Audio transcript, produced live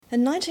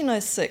In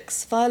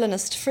 1906,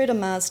 violinist Freda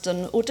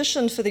Marsden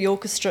auditioned for the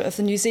orchestra of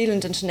the New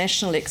Zealand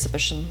International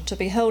Exhibition to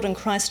be held in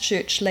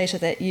Christchurch later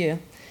that year.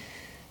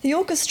 The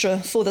orchestra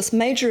for this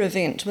major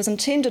event was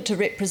intended to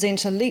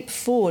represent a leap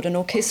forward in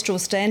orchestral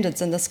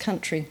standards in this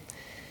country.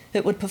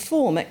 It would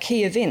perform at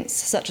key events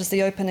such as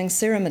the opening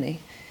ceremony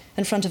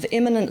in front of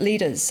eminent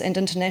leaders and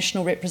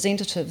international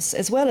representatives,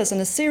 as well as in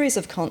a series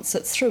of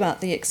concerts throughout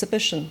the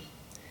exhibition.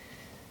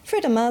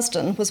 Freda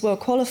Marsden was well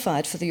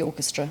qualified for the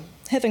orchestra,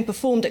 having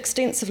performed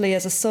extensively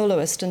as a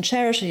soloist in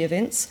charity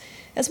events,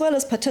 as well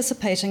as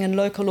participating in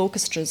local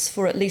orchestras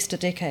for at least a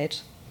decade.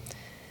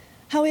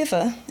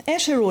 However,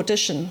 at her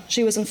audition,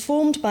 she was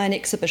informed by an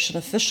exhibition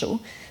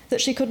official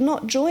that she could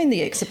not join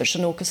the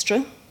exhibition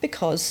orchestra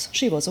because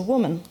she was a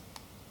woman.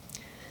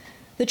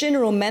 The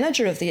general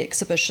manager of the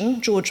exhibition,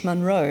 George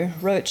Munro,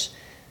 wrote,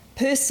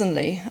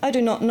 "Personally, I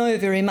do not know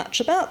very much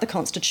about the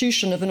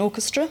constitution of an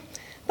orchestra,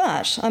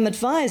 but I'm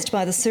advised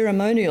by the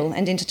Ceremonial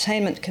and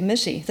Entertainment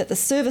Committee that the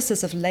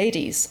services of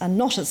ladies are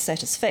not as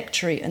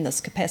satisfactory in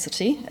this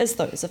capacity as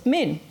those of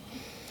men.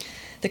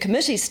 The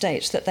committee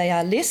state that they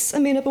are less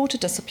amenable to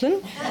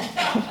discipline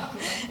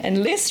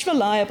and less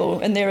reliable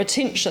in their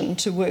attention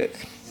to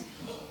work."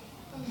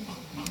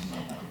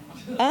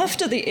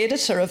 After the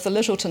editor of the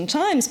Lyttelton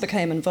Times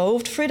became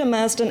involved, Freda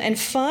Marsden and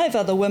 5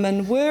 other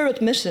women were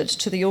admitted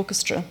to the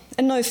orchestra,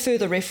 and no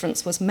further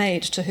reference was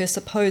made to her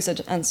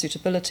supposed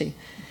unsuitability.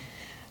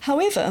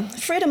 However,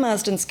 Freda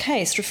Marsden's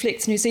case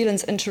reflects New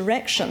Zealand's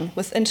interaction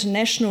with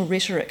international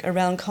rhetoric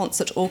around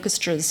concert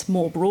orchestras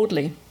more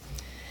broadly.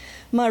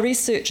 My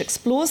research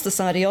explores this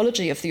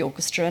ideology of the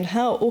orchestra and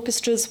how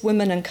orchestras,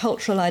 women, and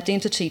cultural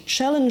identity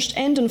challenged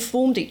and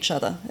informed each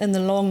other in the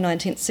long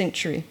 19th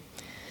century.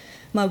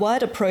 My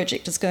wider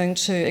project is going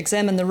to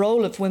examine the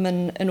role of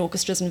women in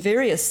orchestras in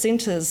various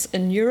centres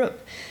in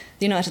Europe,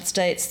 the United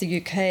States, the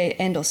UK,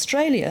 and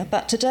Australia,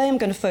 but today I'm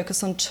going to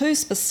focus on 2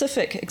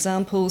 specific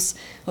examples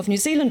of New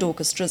Zealand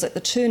orchestras at the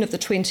turn of the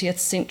 20th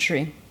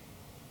century.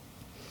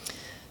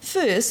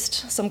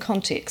 First, some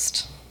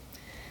context.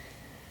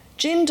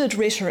 Gendered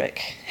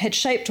rhetoric had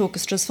shaped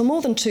orchestras for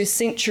more than 2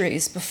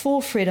 centuries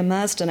before Freda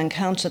Marsden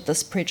encountered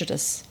this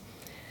prejudice.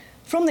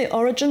 From their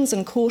origins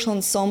in court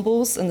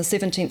ensembles in the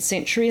 17th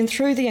century and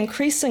through the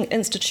increasing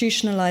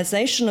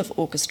institutionalisation of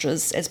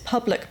orchestras as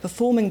public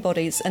performing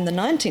bodies in the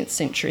 19th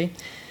century,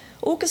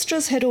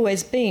 orchestras had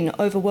always been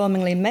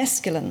overwhelmingly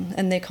masculine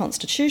in their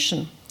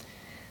constitution.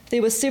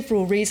 There were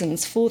several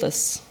reasons for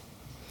this.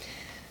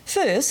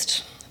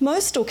 First,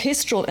 most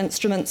orchestral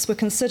instruments were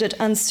considered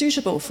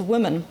unsuitable for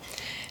women,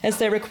 as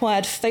they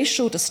required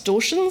facial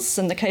distortions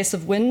in the case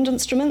of wind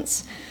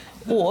instruments,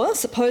 or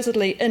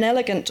supposedly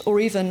inelegant or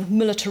even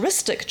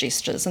militaristic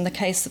gestures in the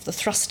case of the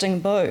thrusting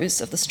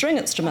bows of the string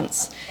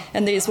instruments.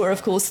 And these were,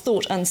 of course,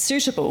 thought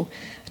unsuitable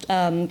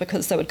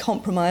because they would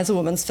compromise a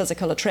woman's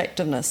physical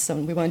attractiveness,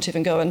 and we won't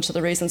even go into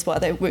the reasons why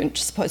they weren't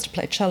supposed to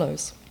play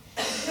cellos.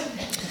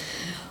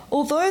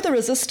 Although the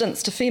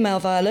resistance to female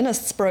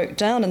violinists broke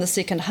down in the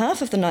second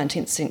half of the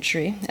 19th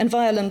century, and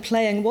violin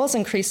playing was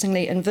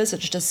increasingly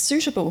envisaged as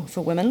suitable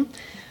for women,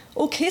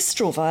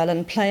 orchestral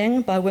violin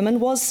playing by women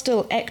was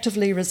still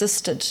actively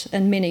resisted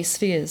in many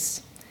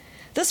spheres.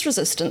 This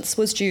resistance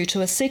was due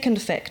to a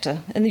second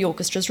factor in the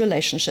orchestra's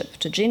relationship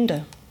to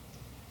gender.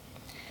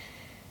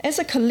 As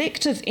a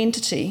collective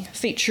entity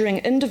featuring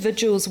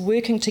individuals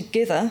working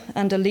together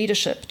under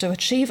leadership to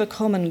achieve a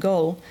common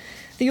goal,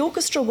 the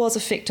orchestra was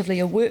effectively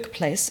a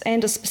workplace,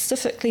 and a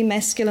specifically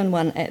masculine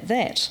one at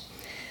that.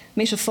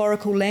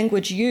 Metaphorical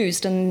language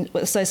used in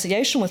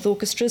association with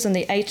orchestras in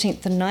the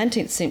 18th and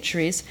 19th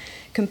centuries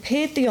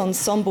compared the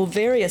ensemble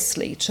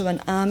variously to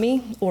an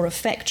army or a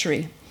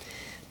factory,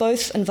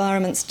 both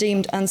environments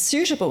deemed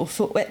unsuitable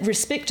for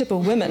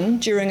respectable women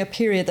during a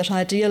period that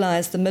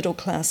idealised the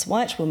middle-class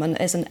white woman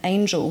as an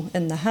angel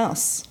in the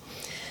house.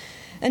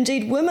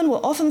 Indeed, women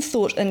were often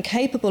thought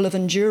incapable of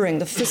enduring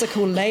the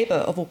physical labour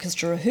of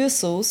orchestra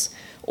rehearsals,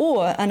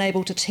 or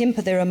unable to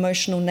temper their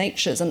emotional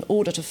natures in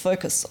order to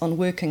focus on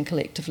working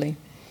collectively.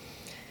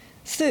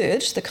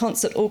 Third, the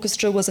concert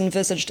orchestra was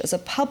envisaged as a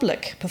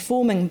public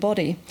performing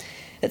body.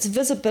 Its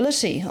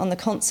visibility on the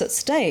concert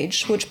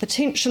stage would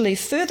potentially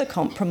further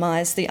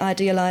compromise the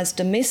idealised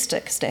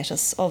domestic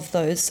status of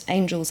those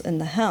angels in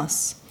the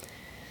house.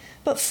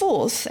 But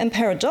fourth, and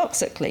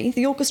paradoxically,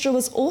 the orchestra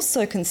was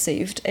also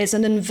conceived as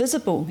an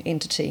invisible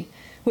entity,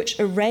 which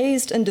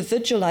erased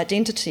individual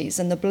identities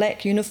in the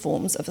black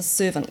uniforms of a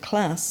servant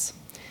class.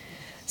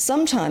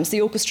 Sometimes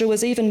the orchestra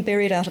was even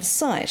buried out of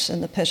sight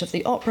in the pit of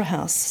the opera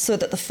house, so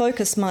that the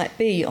focus might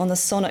be on the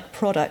sonic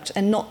product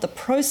and not the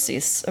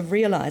process of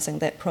realising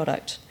that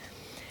product.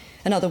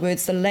 In other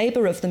words, the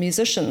labour of the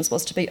musicians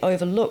was to be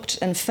overlooked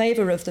in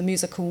favour of the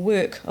musical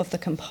work of the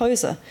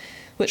composer,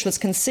 which was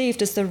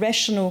conceived as the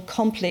rational,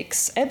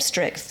 complex,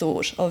 abstract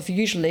thought of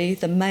usually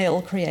the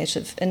male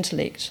creative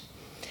intellect.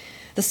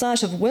 The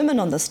sight of women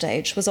on the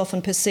stage was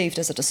often perceived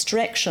as a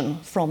distraction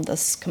from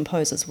this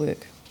composer's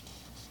work.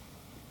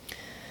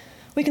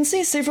 We can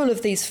see several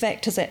of these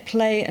factors at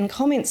play in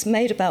comments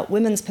made about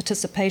women's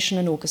participation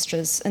in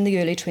orchestras in the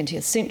early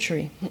 20th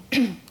century.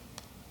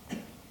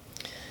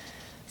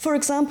 For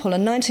example,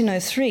 in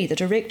 1903, the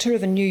director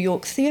of a New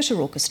York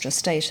theatre orchestra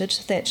stated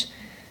that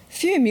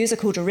few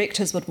musical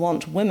directors would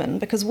want women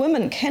because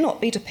women cannot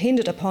be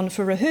depended upon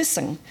for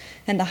rehearsing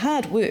and the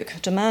hard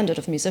work demanded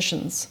of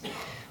musicians.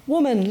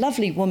 Woman,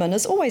 lovely woman,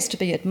 is always to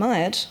be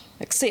admired,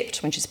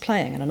 except when she's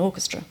playing in an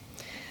orchestra.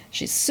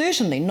 She's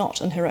certainly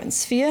not in her own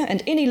sphere,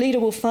 and any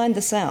leader will find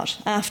this out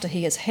after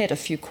he has had a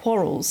few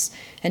quarrels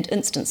and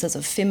instances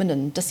of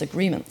feminine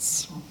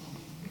disagreements.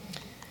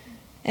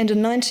 And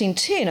in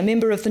 1910, a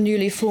member of the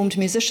newly formed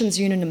Musicians'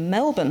 Union in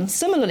Melbourne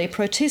similarly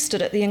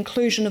protested at the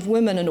inclusion of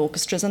women in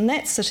orchestras in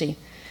that city.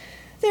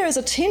 There is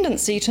a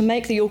tendency to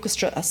make the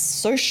orchestra a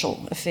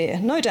social affair.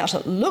 No doubt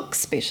it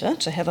looks better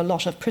to have a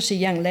lot of pretty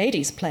young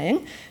ladies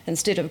playing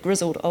instead of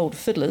grizzled old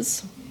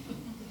fiddlers.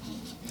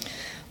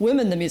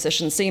 Women, the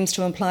musician seems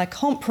to imply,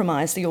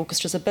 compromise the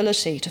orchestra's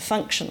ability to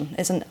function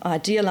as an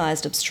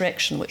idealised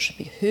abstraction which should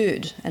be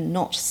heard and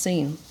not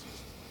seen.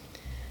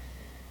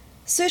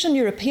 Certain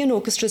European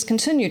orchestras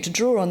continued to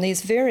draw on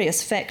these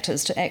various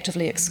factors to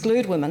actively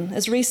exclude women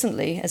as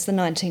recently as the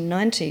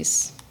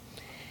 1990s.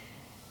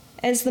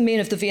 As the men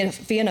of the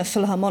Vienna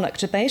Philharmonic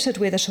debated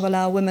whether to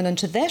allow women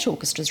into that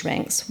orchestra's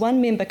ranks,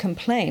 one member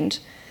complained,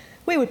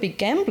 "We would be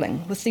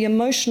gambling with the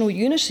emotional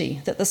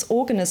unity that this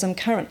organism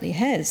currently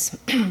has."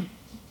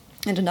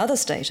 And another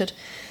stated,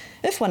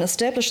 "If one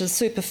establishes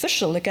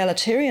superficial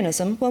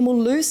egalitarianism, one will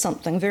lose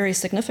something very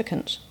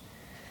significant."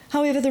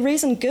 However, the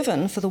reason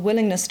given for the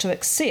willingness to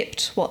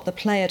accept what the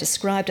player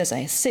described as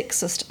a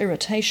sexist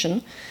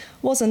irritation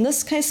was in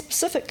this case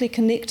specifically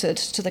connected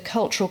to the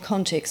cultural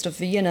context of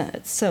Vienna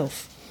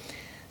itself.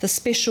 The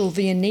special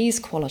Viennese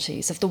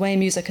qualities of the way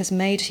music is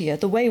made here,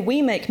 the way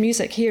we make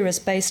music here is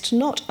based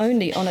not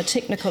only on a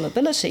technical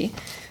ability,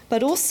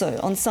 but also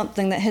on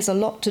something that has a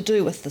lot to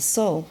do with the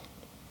soul.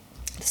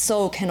 The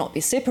soul cannot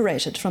be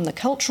separated from the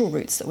cultural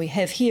roots that we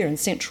have here in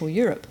Central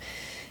Europe,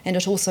 and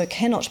it also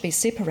cannot be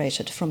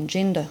separated from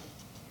gender.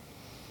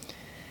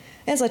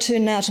 As I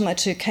turn now to my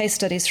two case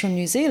studies from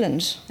New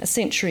Zealand, a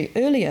century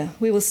earlier,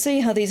 we will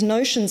see how these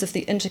notions of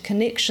the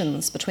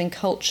interconnections between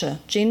culture,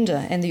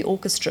 gender, and the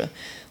orchestra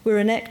were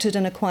enacted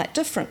in a quite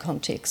different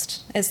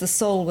context, as the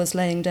soul was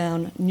laying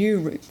down new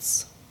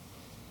roots.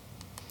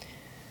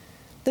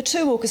 The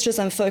two orchestras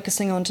I'm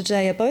focusing on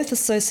today are both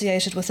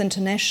associated with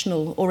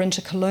international or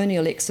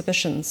intercolonial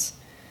exhibitions.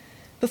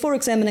 Before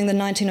examining the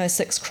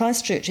 1906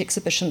 Christchurch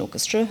Exhibition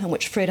Orchestra, in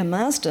which Freda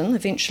Marsden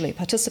eventually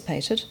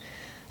participated,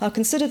 I'll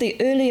consider the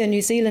earlier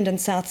New Zealand and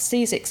South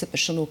Seas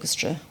Exhibition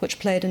Orchestra, which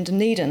played in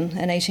Dunedin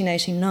in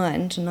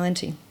 1889 to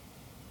 90.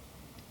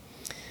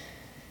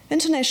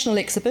 International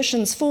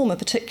exhibitions form a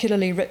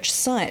particularly rich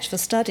site for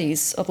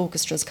studies of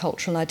orchestra's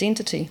cultural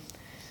identity.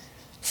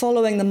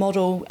 Following the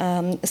model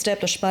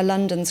established by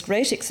London's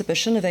Great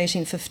Exhibition of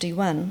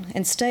 1851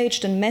 and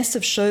staged in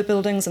massive show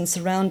buildings and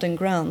surrounding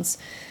grounds,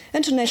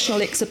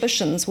 international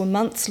exhibitions were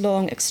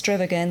months-long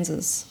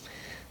extravaganzas.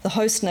 The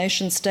host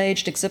nation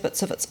staged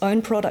exhibits of its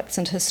own products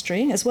and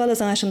history, as well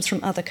as items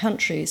from other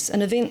countries,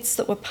 in events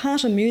that were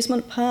part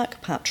amusement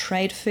park, part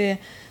trade fair,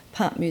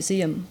 part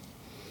museum.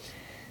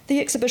 The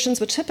exhibitions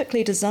were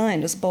typically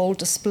designed as bold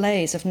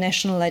displays of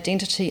national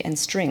identity and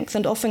strength,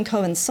 and often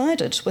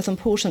coincided with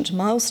important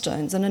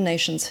milestones in a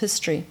nation's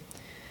history.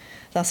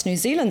 Thus, New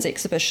Zealand's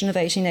exhibition of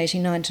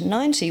 1889 to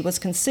 90 was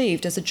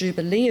conceived as a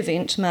jubilee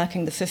event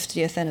marking the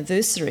 50th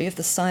anniversary of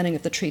the signing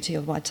of the Treaty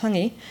of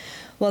Waitangi,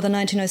 while the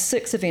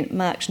 1906 event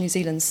marked New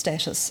Zealand's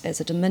status as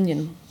a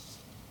dominion.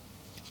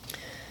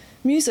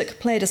 Music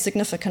played a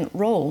significant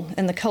role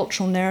in the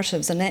cultural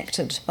narratives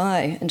enacted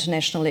by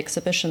international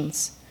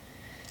exhibitions.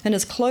 In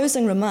his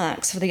closing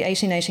remarks for the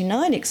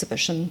 1889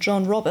 exhibition,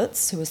 John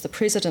Roberts, who was the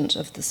president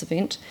of this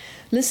event,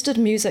 listed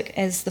music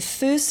as the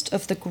first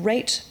of the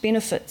great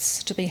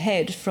benefits to be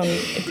had from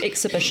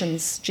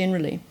exhibitions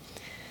generally.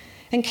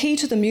 And key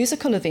to the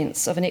musical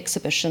events of an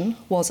exhibition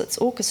was its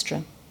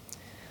orchestra.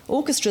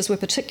 Orchestras were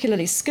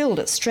particularly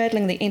skilled at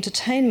straddling the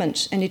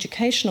entertainment and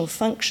educational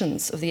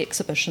functions of the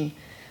exhibition,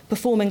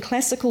 performing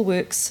classical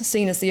works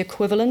seen as the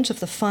equivalent of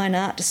the fine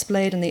art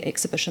displayed in the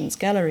exhibition's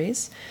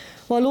galleries,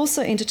 while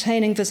also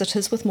entertaining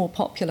visitors with more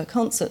popular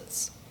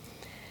concerts.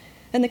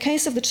 In the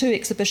case of the two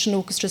exhibition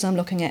orchestras I'm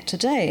looking at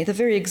today, the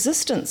very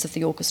existence of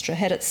the orchestra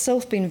had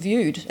itself been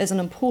viewed as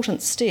an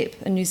important step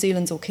in New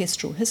Zealand's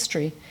orchestral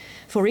history,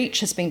 for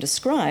each has been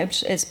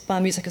described as, by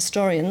music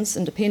historians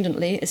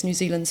independently, as New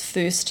Zealand's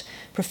first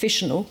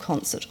professional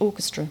concert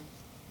orchestra.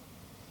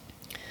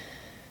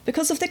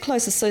 Because of their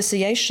close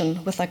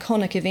association with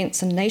iconic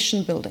events and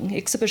nation building,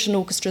 exhibition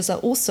orchestras are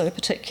also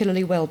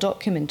particularly well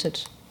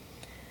documented.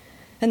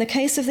 In the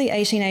case of the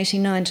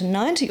 1889 to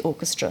 90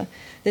 orchestra,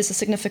 there's a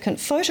significant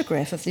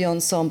photograph of the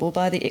ensemble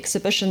by the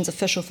exhibition's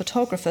official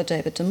photographer,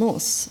 David de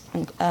Moos.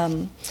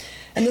 And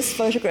this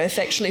photograph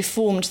actually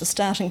formed the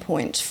starting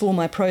point for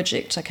my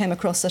project. I came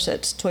across it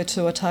at Toitu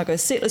Otago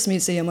Settlers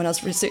Museum when I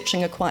was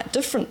researching a quite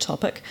different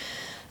topic,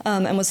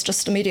 and was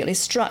just immediately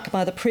struck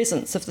by the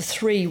presence of the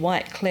three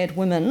white-clad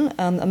women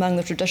among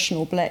the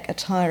traditional black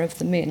attire of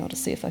the men. I'll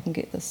just see if I can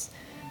get this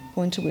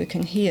pointer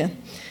working here.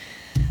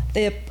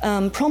 They're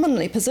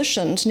prominently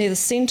positioned near the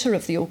centre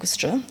of the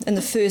orchestra in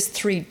the first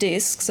three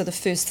desks, so the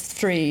first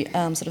three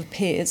sort of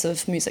pairs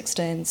of music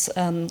stands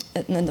in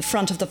the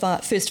front of the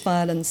first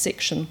violin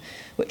section,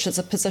 which is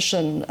a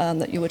position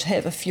that you would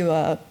have if you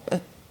are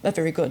a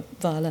very good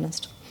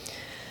violinist.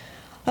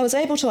 I was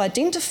able to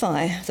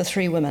identify the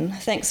three women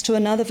thanks to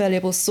another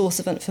valuable source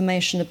of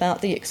information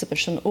about the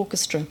exhibition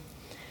orchestra,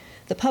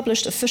 the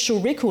published official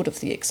record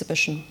of the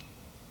exhibition.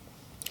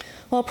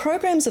 While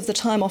programmes of the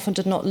time often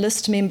did not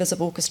list members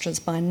of orchestras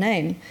by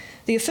name,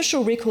 the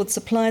official record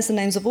supplies the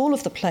names of all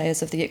of the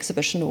players of the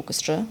exhibition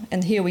orchestra,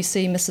 and here we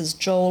see Mrs.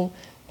 Joel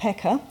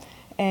Packer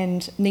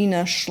and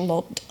Nina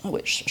Schlott,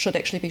 which should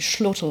actually be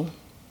Schlottel.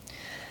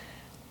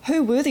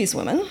 Who were these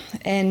women,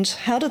 and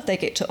how did they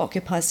get to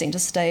occupy centre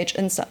stage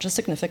in such a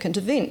significant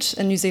event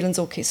in New Zealand's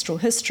orchestral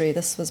history?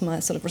 This was my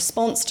sort of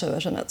response to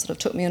it, and it sort of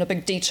took me on a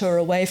big detour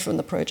away from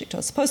the project I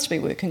was supposed to be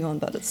working on,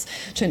 but it's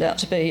turned out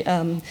to be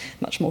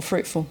much more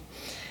fruitful.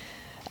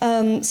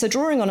 So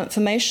drawing on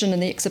information in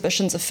the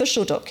exhibition's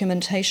official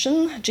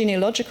documentation,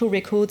 genealogical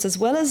records, as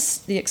well as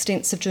the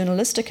extensive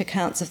journalistic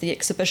accounts of the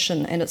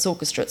exhibition and its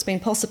orchestra, it's been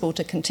possible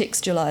to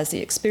contextualise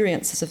the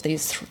experiences of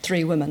these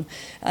three women,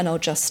 and I'll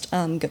just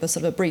give a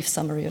sort of a brief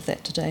summary of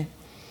that today.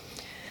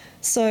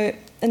 So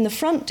in the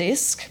front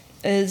desk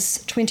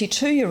is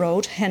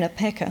 22-year-old Hannah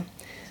Packer,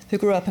 who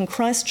grew up in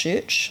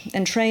Christchurch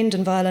and trained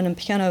in violin and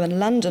piano in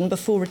London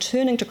before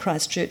returning to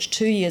Christchurch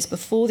 2 years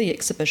before the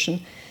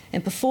exhibition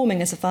and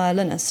performing as a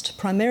violinist,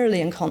 primarily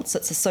in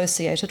concerts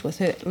associated with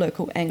her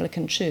local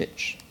Anglican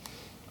church.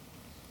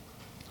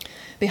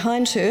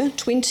 Behind her,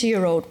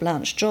 20-year-old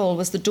Blanche Joel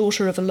was the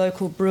daughter of a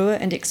local brewer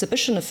and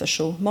exhibition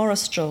official,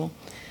 Maurice Joel.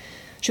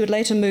 She would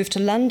later move to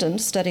London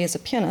to study as a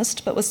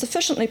pianist, but was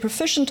sufficiently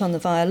proficient on the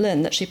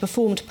violin that she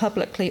performed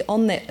publicly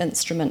on that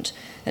instrument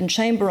in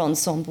chamber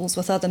ensembles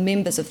with other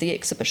members of the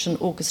exhibition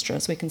orchestra,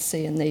 as we can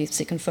see in the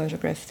second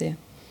photograph there.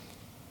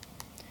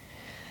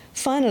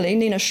 Finally,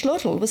 Nina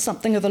Schlottel was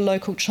something of a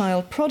local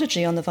child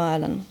prodigy on the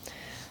violin.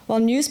 While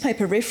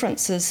newspaper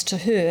references to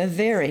her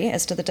vary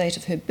as to the date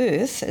of her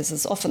birth, as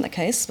is often the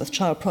case with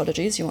child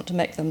prodigies, you want to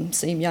make them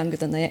seem younger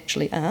than they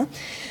actually are,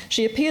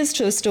 she appears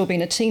to have still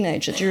been a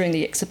teenager during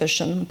the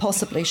exhibition,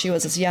 possibly she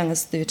was as young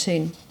as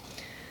 13.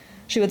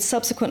 She would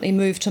subsequently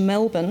move to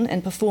Melbourne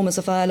and perform as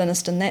a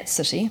violinist in that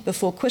city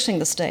before quitting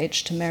the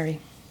stage to marry.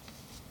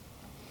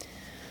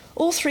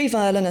 All three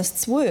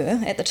violinists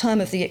were, at the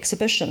time of the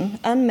exhibition,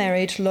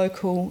 unmarried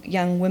local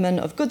young women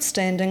of good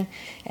standing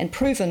and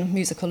proven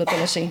musical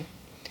ability.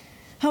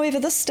 However,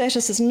 this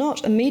status is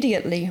not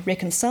immediately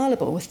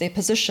reconcilable with their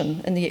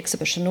position in the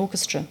exhibition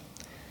orchestra.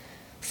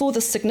 For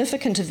this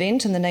significant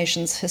event in the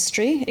nation's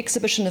history,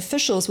 exhibition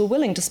officials were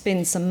willing to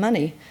spend some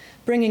money,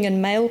 bringing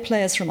in male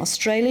players from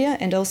Australia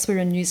and elsewhere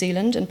in New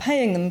Zealand and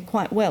paying them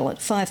quite well at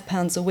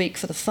 £5 a week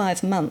for the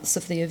 5 months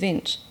of the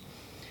event.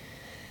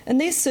 In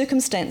these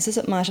circumstances,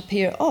 it might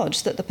appear odd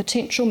that the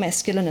potential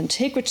masculine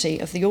integrity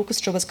of the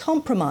orchestra was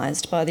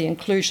compromised by the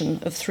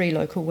inclusion of three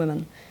local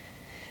women.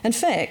 In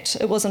fact,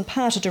 it was in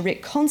part a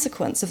direct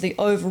consequence of the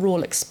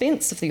overall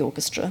expense of the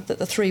orchestra that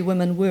the three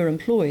women were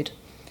employed.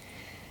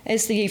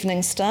 As the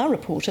Evening Star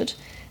reported,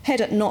 had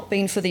it not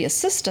been for the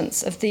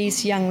assistance of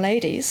these young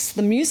ladies,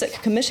 the music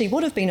committee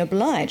would have been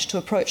obliged to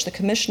approach the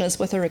commissioners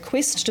with a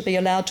request to be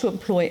allowed to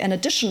employ an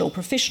additional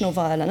professional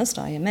violinist,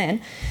 i.e. a man,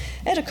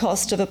 at a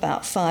cost of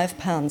about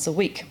 £5 a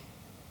week.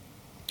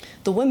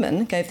 The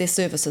women gave their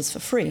services for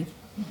free.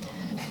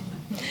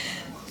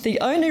 The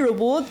only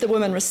reward the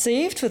women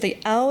received for the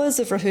hours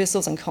of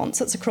rehearsals and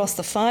concerts across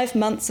the 5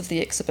 months of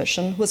the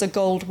exhibition was a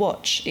gold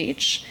watch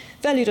each,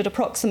 valued at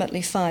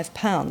approximately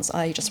 £5,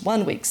 i.e. just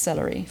 1 week's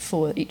salary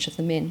for each of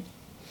the men.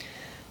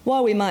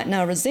 While we might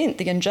now resent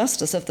the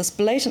injustice of this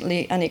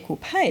blatantly unequal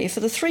pay,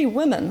 for the three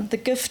women, the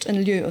gift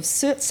in lieu of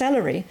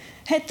salary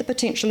had the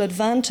potential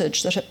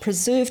advantage that it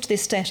preserved their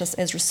status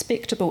as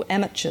respectable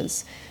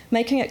amateurs,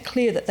 making it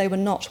clear that they were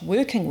not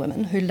working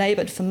women who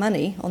laboured for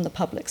money on the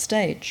public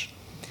stage.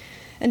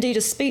 Indeed,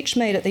 a speech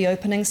made at the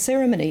opening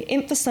ceremony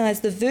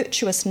emphasised the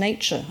virtuous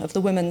nature of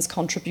the women's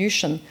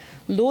contribution,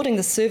 lauding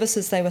the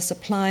services they were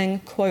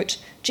supplying, quote,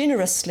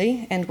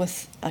 generously and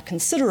with a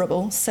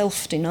considerable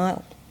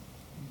self-denial.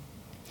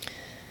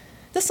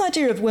 This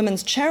idea of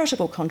women's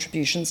charitable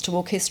contributions to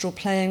orchestral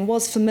playing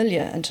was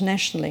familiar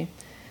internationally.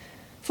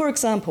 For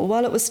example,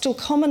 while it was still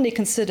commonly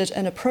considered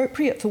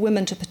inappropriate for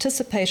women to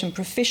participate in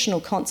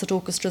professional concert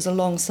orchestras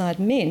alongside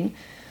men,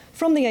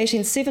 from the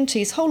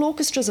 1870s, whole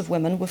orchestras of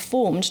women were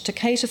formed to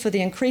cater for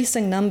the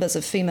increasing numbers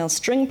of female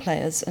string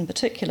players in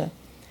particular.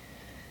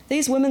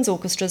 These women's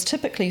orchestras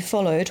typically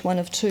followed one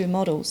of two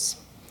models.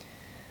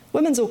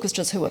 Women's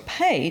orchestras who were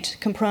paid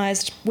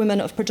comprised women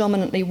of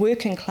predominantly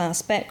working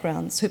class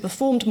backgrounds who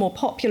performed more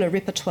popular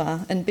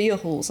repertoire in beer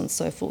halls and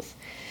so forth,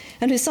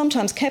 and who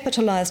sometimes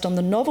capitalised on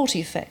the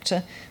novelty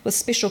factor with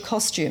special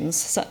costumes,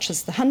 such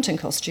as the hunting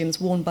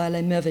costumes worn by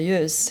Les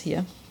Merveilleuses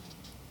here.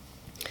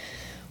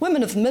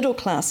 Women of middle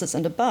classes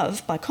and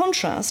above, by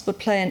contrast, would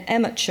play in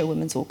amateur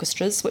women's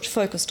orchestras, which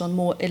focused on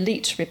more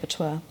elite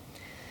repertoire.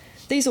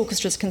 these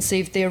orchestras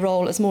conceived their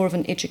role as more of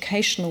an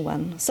educational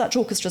one. Such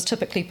orchestras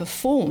typically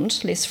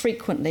performed less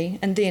frequently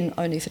and then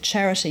only for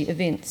charity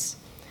events.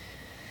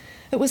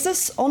 It was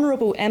this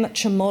honourable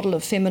amateur model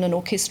of feminine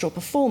orchestral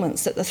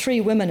performance that the three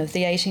women of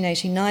the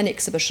 1889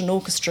 exhibition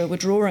orchestra were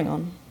drawing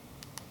on.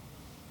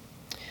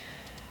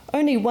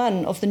 Only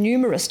one of the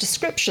numerous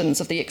descriptions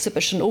of the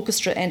exhibition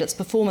orchestra and its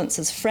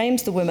performances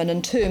frames the women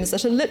in terms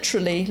that are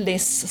literally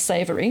less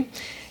savoury,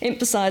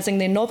 emphasising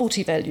their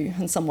novelty value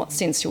in somewhat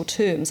sensual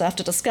terms.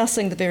 After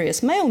discussing the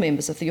various male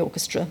members of the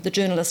orchestra, the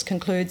journalist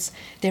concludes,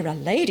 "There are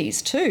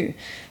ladies too,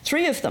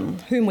 3 of them,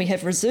 whom we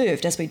have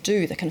reserved as we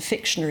do the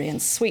confectionery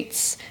and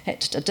sweets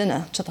at a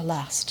dinner to the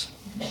last."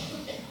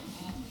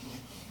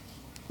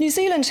 New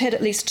Zealand had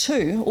at least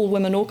 2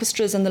 all-women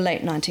orchestras in the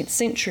late 19th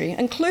century,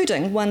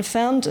 including one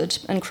founded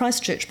in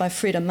Christchurch by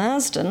Freda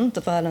Marsden,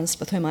 the violinist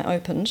with whom I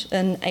opened,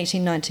 in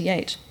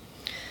 1898.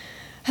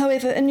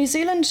 However, in New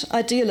Zealand,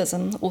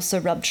 idealism also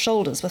rubbed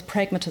shoulders with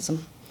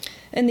pragmatism.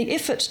 In the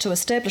effort to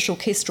establish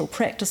orchestral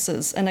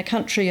practices in a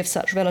country of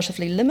such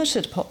relatively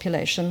limited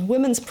population,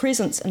 women's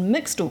presence in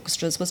mixed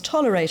orchestras was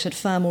tolerated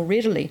far more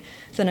readily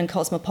than in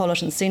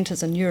cosmopolitan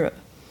centres in Europe.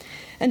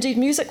 Indeed,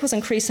 music was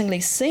increasingly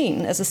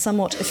seen as a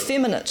somewhat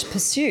effeminate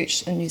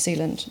pursuit in New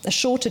Zealand. A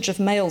shortage of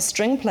male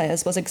string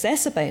players was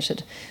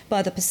exacerbated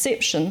by the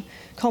perception,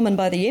 common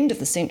by the end of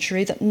the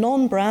century, that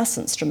non-brass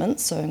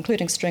instruments, so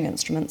including string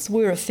instruments,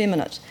 were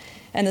effeminate,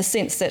 and the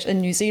sense that in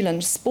New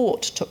Zealand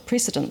sport took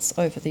precedence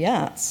over the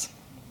arts.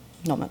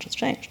 Not much has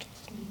changed.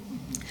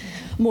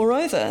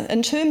 Moreover,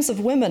 in terms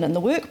of women in the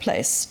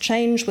workplace,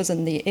 change was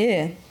in the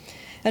air.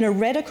 In a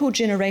radical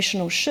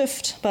generational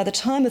shift, by the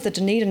time of the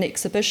Dunedin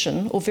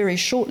exhibition, or very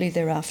shortly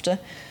thereafter,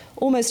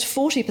 almost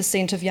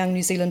 40% of young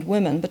New Zealand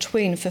women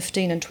between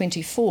 15 and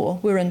 24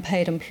 were in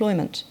paid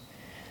employment.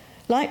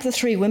 Like the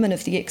 3 women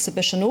of the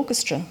exhibition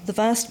orchestra, the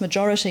vast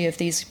majority of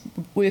these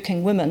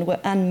working women were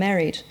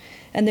unmarried,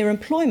 and their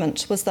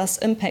employment was thus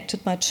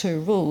impacted by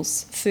 2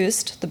 rules.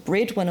 First, the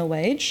breadwinner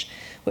wage,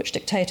 which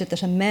dictated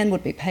that a man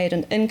would be paid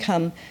an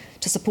income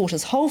to support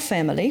his whole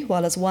family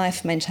while his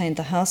wife maintained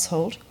the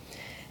household.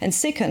 And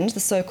second,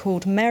 the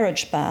so-called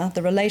marriage bar,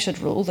 the related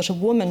rule that a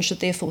woman should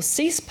therefore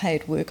cease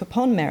paid work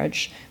upon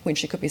marriage when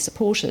she could be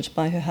supported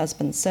by her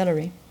husband's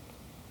salary.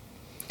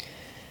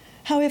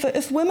 However,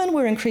 if women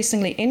were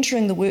increasingly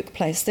entering the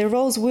workplace, their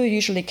roles were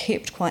usually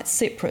kept quite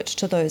separate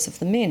to those of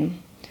the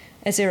men.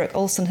 As Eric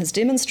Olson has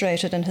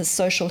demonstrated in his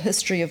social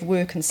history of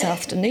work in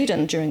South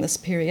Dunedin during this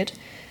period,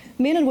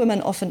 men and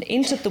women often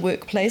entered the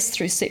workplace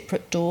through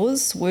separate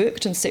doors,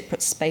 worked in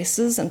separate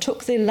spaces, and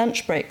took their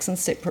lunch breaks in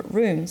separate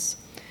rooms.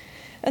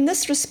 In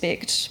this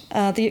respect,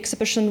 the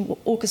exhibition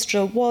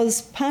orchestra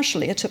was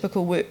partially a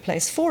typical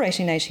workplace for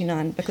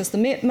 1889 because the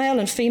male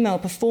and female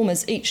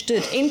performers each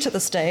did enter the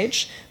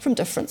stage from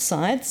different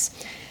sides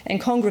and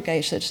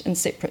congregated in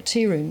separate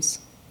tea rooms.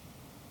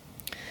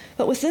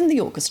 But within the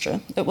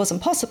orchestra, it was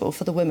impossible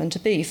for the women to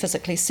be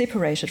physically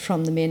separated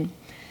from the men.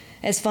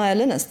 As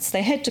violinists,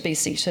 they had to be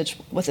seated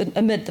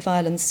amid the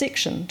violin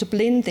section to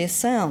blend their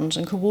sound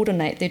and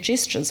coordinate their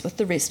gestures with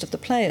the rest of the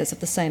players of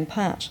the same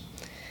part.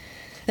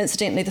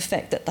 Incidentally, the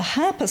fact that the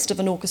harpist of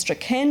an orchestra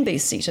can be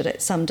seated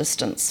at some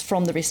distance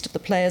from the rest of the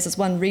players is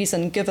one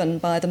reason given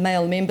by the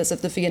male members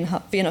of the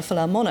Vienna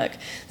Philharmonic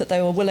that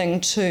they were willing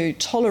to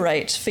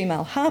tolerate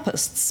female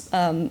harpists,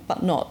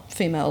 but not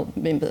female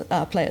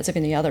players of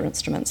any other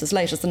instruments, as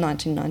late as the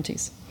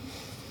 1990s.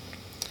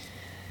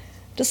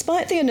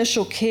 Despite the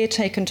initial care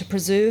taken to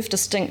preserve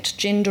distinct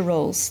gender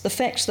roles, the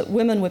fact that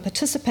women were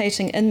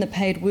participating in the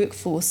paid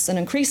workforce in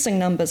increasing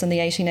numbers in the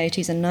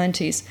 1880s and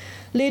 90s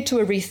led to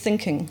a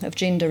rethinking of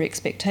gender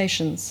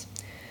expectations.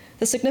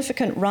 The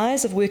significant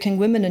rise of working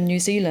women in New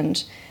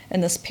Zealand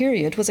in this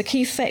period was a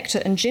key factor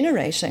in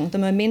generating the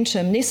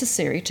momentum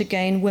necessary to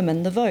gain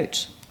women the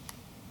vote.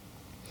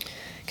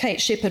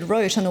 Kate Shepherd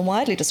wrote in a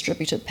widely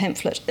distributed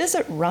pamphlet, "Is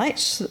it right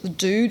that the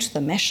dude,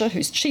 the masher,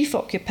 whose chief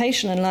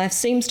occupation in life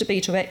seems to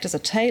be to act as a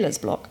tailor's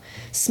block,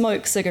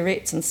 smoke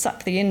cigarettes and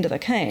suck the end of a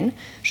cane,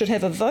 should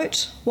have a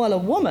vote, while a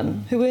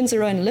woman who earns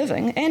her own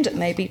living and, it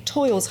may be,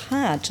 toils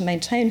hard to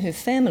maintain her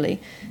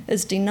family,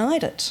 is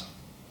denied it?"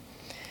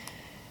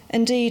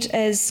 Indeed,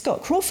 as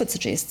Scott Crawford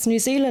suggests, New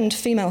Zealand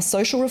female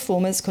social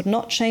reformers could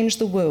not change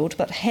the world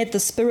but had the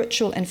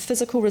spiritual and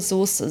physical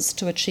resources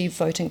to achieve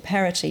voting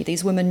parity.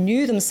 These women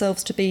knew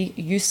themselves to be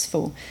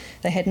useful.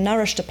 They had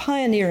nourished a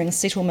pioneering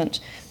settlement,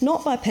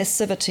 not by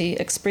passivity,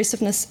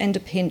 expressiveness and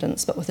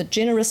dependence, but with a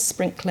generous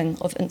sprinkling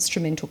of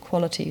instrumental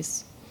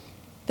qualities.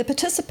 The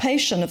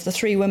participation of the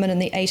 3 women in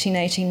the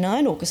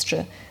 1889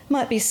 orchestra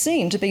might be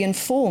seen to be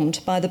informed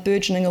by the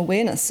burgeoning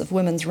awareness of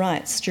women's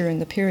rights during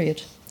the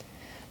period.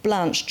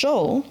 Blanche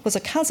Joel was a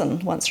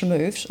cousin, once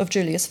removed, of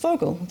Julius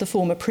Vogel, the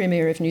former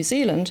Premier of New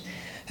Zealand,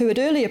 who had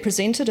earlier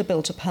presented a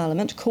bill to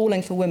Parliament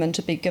calling for women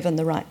to be given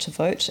the right to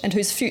vote, and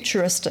whose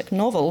futuristic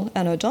novel,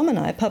 Anno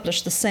Domini,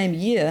 published the same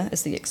year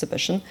as the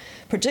exhibition,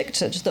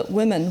 predicted that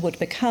women would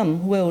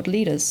become world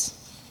leaders.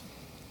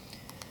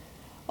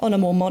 On a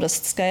more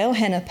modest scale,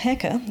 Hannah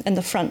Packer, in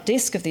the front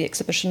desk of the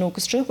exhibition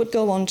orchestra, would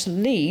go on to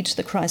lead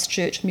the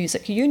Christchurch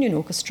Music Union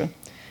Orchestra.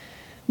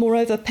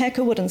 Moreover,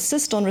 Packer would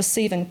insist on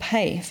receiving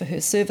pay for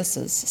her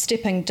services,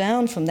 stepping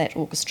down from that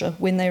orchestra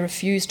when they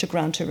refused to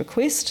grant her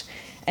request,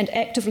 and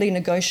actively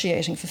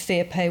negotiating for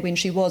fair pay when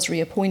she was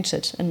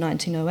reappointed in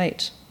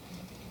 1908.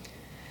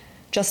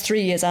 Just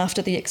 3 years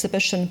after the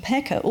exhibition,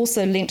 Packer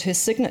also lent her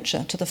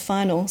signature to the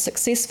final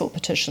successful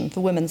petition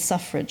for women's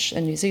suffrage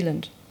in New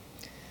Zealand.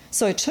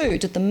 So too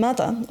did the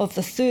mother of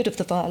the third of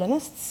the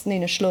violinists,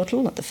 Nina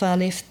Schlotl, at the far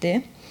left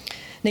there.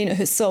 Nina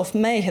herself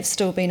may have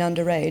still been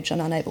underage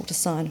and unable to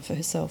sign for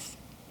herself.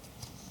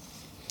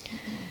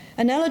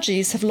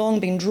 Analogies have long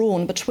been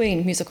drawn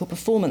between musical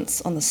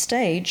performance on the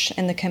stage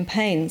and the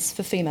campaigns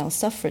for female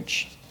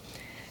suffrage.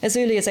 As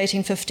early as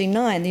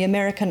 1859, the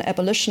American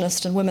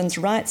abolitionist and women's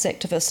rights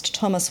activist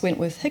Thomas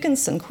Wentworth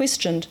Higginson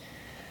questioned,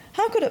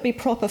 how could it be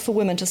proper for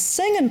women to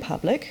sing in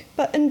public,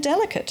 but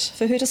indelicate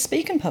for her to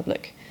speak in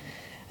public?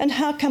 And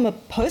how come a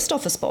post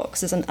office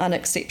box is an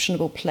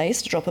unexceptionable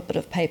place to drop a bit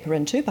of paper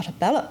into, but a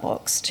ballot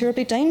box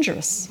terribly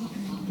dangerous?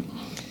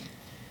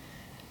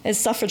 As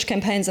suffrage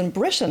campaigns in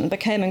Britain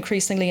became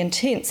increasingly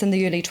intense in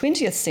the early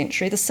 20th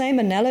century, the same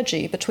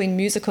analogy between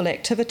musical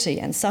activity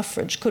and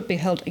suffrage could be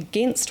held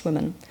against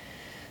women.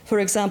 For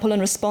example,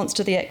 in response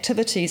to the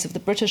activities of the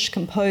British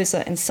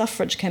composer and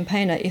suffrage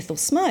campaigner Ethel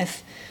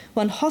Smythe,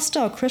 one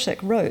hostile critic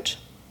wrote,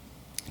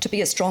 "To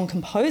be a strong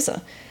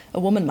composer, a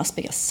woman must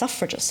be a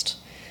suffragist,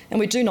 and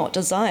we do not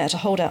desire to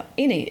hold out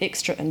any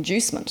extra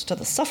inducement to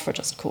the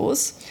suffragist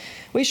cause.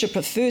 We should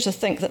prefer to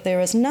think that there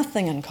is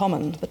nothing in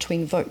common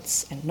between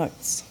votes and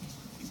notes."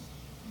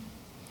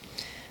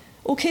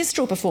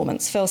 Orchestral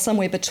performance fell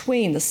somewhere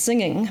between the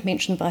singing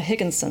mentioned by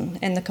Higginson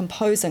and the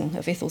composing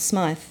of Ethel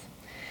Smythe.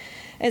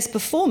 As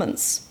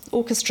performance,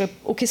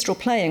 orchestral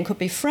playing could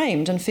be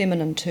framed in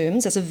feminine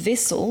terms as a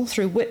vessel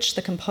through which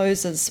the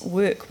composer's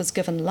work was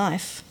given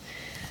life.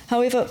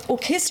 However,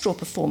 orchestral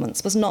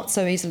performance was not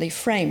so easily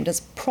framed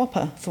as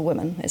proper for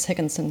women, as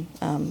Higginson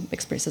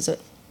expresses it.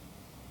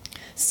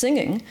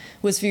 Singing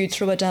was viewed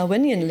through a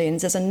Darwinian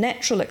lens as a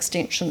natural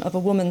extension of a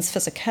woman's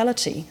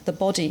physicality, the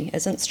body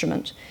as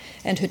instrument,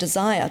 and her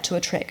desire to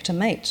attract a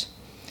mate.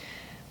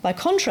 By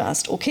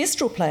contrast,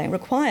 orchestral playing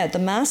required the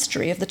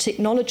mastery of the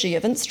technology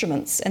of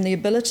instruments and the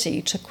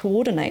ability to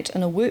coordinate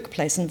in a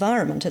workplace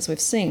environment, as we've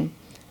seen.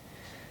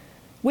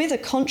 Whether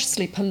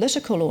consciously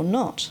political or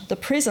not, the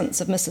presence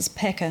of Mrs.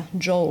 Packer,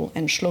 Joel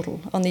and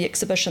Schlotl on the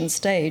exhibition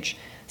stage,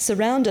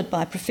 surrounded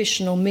by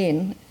professional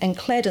men and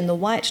clad in the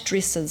white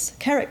dresses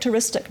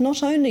characteristic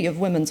not only of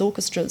women's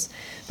orchestras,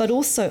 but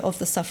also of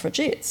the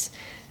suffragettes,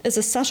 is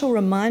a subtle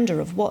reminder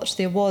of what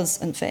there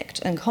was, in fact,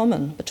 in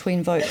common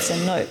between votes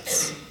and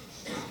notes.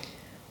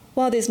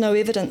 While there's no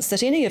evidence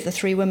that any of the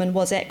three women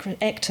was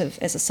active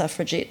as a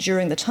suffragette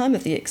during the time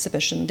of the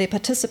exhibition, their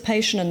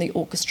participation in the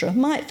orchestra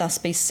might thus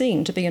be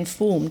seen to be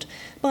informed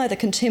by the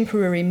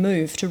contemporary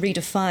move to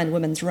redefine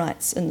women's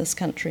rights in this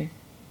country.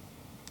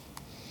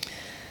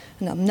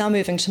 Now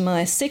moving to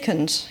my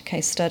second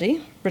case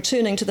study,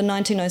 returning to the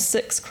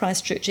 1906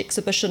 Christchurch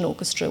Exhibition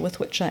Orchestra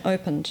with which I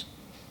opened.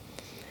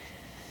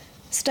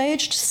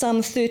 Staged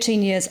some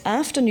 13 years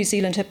after New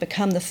Zealand had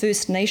become the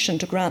first nation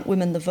to grant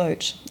women the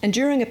vote, and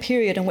during a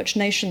period in which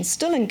nations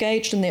still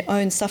engaged in their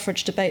own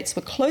suffrage debates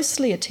were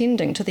closely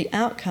attending to the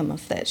outcome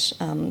of that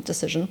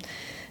decision,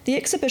 the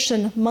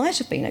exhibition might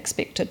have been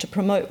expected to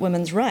promote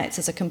women's rights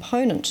as a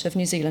component of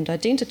New Zealand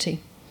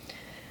identity.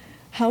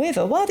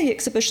 However, while the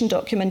exhibition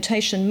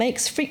documentation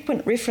makes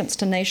frequent reference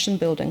to nation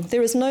building,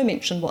 there is no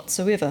mention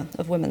whatsoever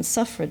of women's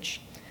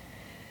suffrage.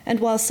 And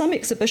while some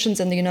exhibitions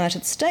in the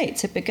United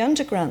States have begun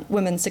to grant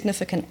women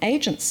significant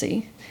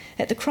agency,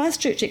 at the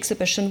Christchurch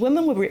exhibition,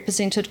 women were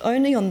represented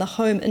only on the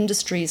Home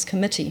Industries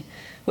Committee,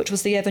 which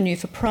was the avenue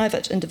for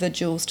private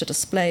individuals to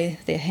display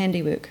their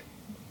handiwork.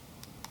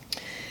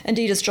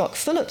 Indeed, as Jock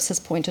Phillips has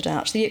pointed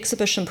out, the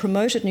exhibition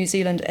promoted New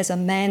Zealand as a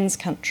man's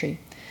country,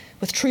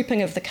 with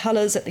trooping of the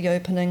colours at the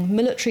opening,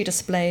 military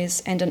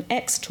displays, and an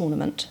axe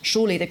tournament.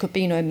 Surely there could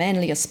be no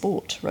manlier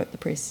sport, wrote the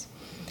press.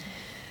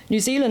 New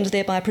Zealand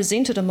thereby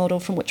presented a model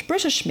from which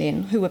British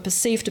men, who were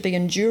perceived to be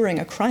enduring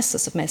a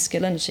crisis of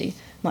masculinity,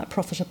 might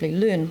profitably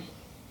learn.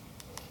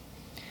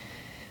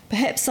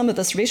 Perhaps some of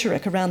this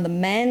rhetoric around the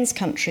man's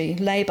country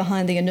lay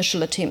behind the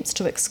initial attempts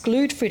to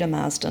exclude Freda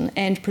Marsden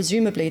and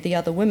presumably the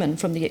other women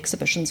from the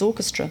exhibition's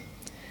orchestra.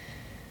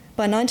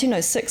 By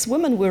 1906,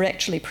 women were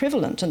actually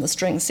prevalent in the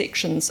string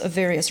sections of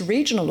various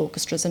regional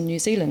orchestras in New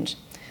Zealand.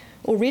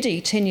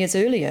 Already 10 years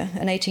earlier,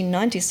 in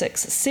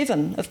 1896,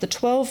 7 of the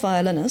 12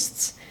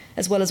 violinists,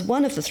 as well as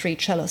 1 of the 3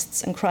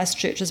 cellists in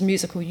Christchurch's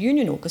Musical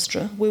Union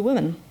Orchestra, were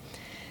women.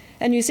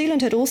 And New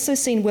Zealand had also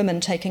seen women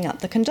taking up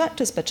the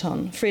conductor's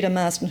baton. Freda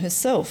Marsden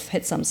herself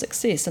had some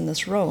success in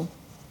this role.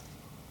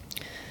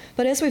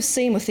 But as we've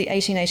seen with the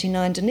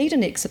 1889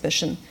 Dunedin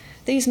exhibition,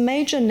 these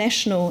major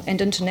national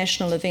and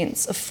international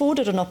events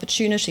afforded an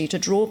opportunity to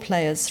draw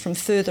players from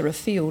further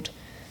afield,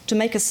 to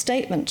make a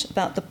statement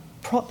about the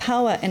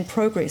power and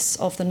progress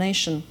of the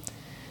nation.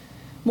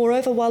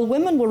 Moreover, while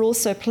women were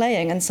also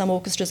playing in some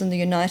orchestras in the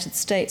United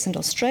States and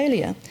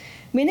Australia,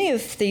 many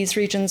of these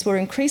regions were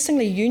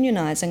increasingly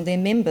unionising their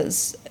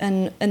members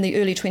in the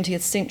early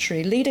 20th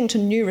century, leading to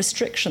new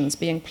restrictions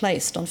being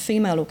placed on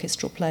female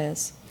orchestral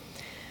players.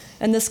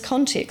 In this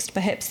context,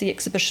 perhaps the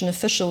exhibition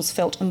officials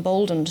felt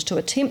emboldened to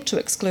attempt to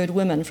exclude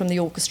women from the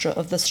orchestra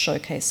of this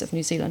showcase of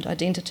New Zealand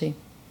identity.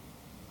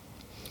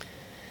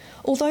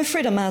 Although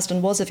Freda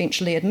Marsden was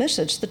eventually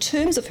admitted, the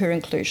terms of her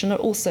inclusion are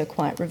also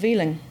quite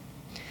revealing.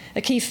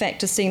 A key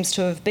factor seems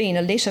to have been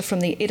a letter from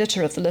the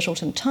editor of the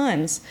Lyttelton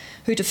Times,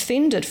 who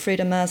defended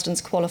Freda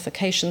Marsden's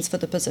qualifications for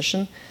the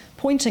position,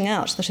 pointing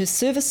out that her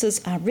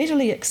services are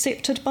readily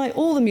accepted by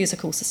all the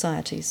musical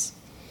societies.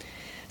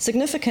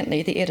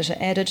 Significantly, the editor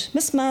added,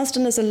 "Miss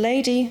Marsden is a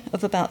lady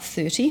of about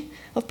 30,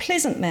 of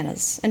pleasant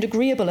manners and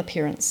agreeable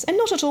appearance, and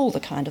not at all the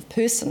kind of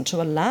person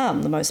to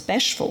alarm the most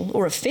bashful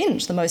or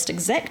offend the most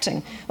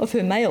exacting of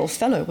her male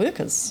fellow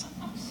workers."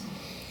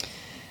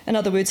 In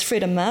other words,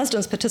 Freda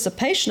Marsden's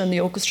participation in the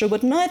orchestra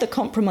would neither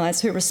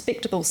compromise her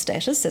respectable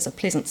status as a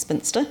pleasant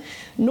spinster,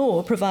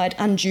 nor provide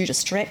undue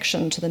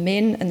distraction to the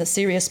men in the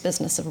serious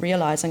business of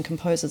realising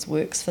composers'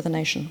 works for the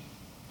nation.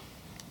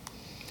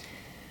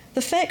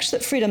 The fact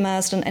that Freda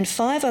Marsden and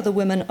 5 other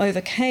women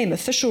overcame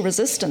official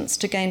resistance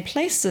to gain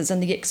places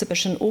in the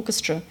exhibition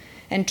orchestra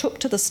and took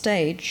to the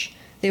stage,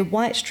 their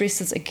white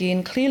dresses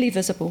again clearly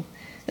visible,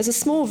 is a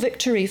small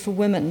victory for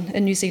women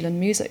in New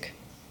Zealand music.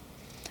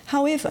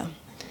 However,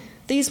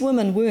 these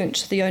women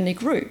weren't the only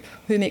group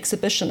whom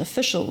exhibition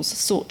officials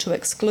sought to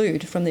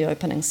exclude from the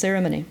opening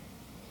ceremony.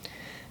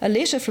 A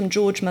letter from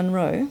George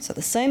Munro, so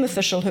the same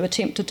official who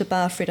attempted to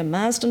bar Freda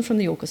Marsden from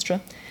the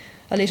orchestra,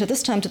 a letter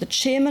this time to the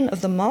chairman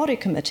of the Māori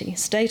Committee,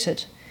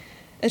 stated,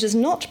 "It is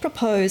not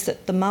proposed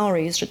that the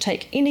Maoris should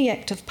take any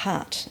active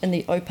part in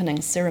the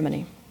opening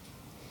ceremony."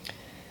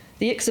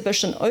 The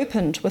exhibition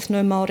opened with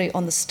no Māori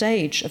on the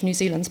stage of New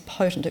Zealand's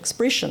potent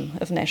expression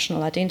of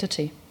national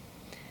identity.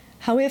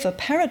 However,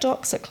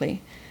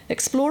 paradoxically,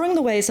 exploring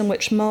the ways in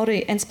which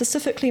Māori, and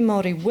specifically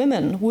Māori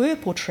women, were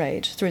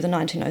portrayed through the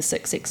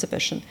 1906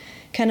 exhibition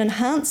can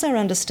enhance our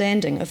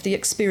understanding of the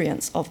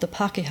experience of the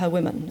Pākehā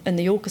women in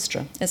the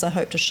orchestra, as I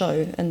hope to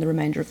show in the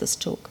remainder of this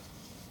talk.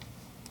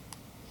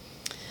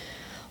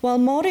 While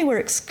Māori were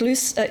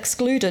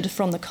excluded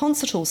from the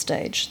concert hall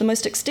stage, the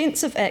most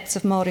extensive acts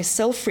of Māori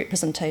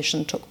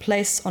self-representation took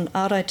place on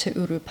Arae Te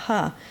Uru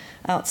Pā,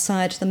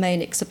 outside the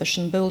main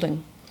exhibition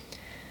building.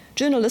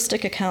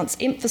 Journalistic accounts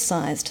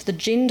emphasised the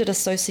gendered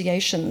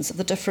associations of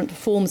the different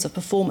forms of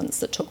performance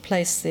that took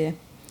place there.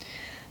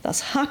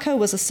 Thus, haka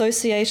was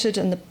associated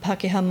in the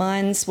Pākehā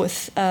minds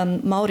with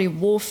Māori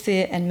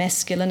warfare and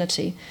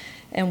masculinity,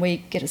 and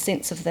we get a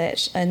sense of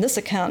that in this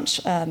account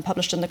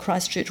published in the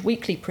Christchurch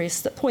Weekly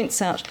Press that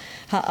points out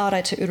how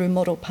Arae Te Uru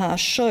Moro Pā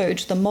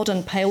showed the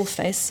modern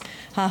paleface,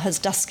 how his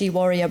dusky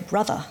warrior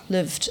brother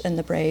lived in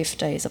the brave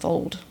days of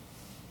old.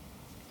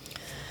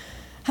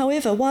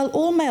 However, while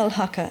all male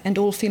haka and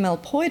all female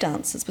poi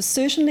dances were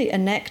certainly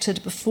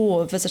enacted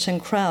before visiting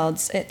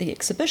crowds at the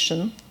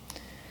exhibition,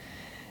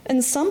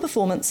 in some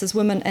performances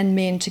women and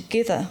men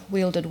together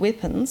wielded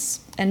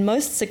weapons, and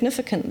most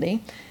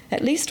significantly,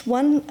 at least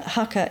one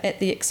haka at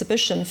the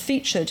exhibition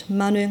featured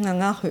manu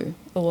ngangahu,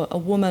 or a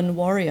woman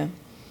warrior.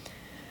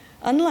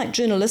 Unlike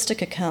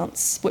journalistic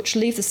accounts, which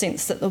leave the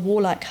sense that the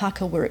warlike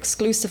haka were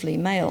exclusively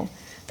male,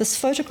 this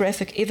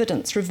photographic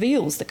evidence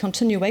reveals the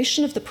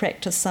continuation of the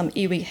practice some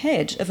iwi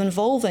had of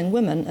involving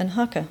women in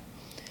haka.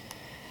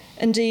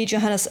 Indeed,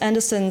 Johannes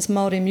Anderson's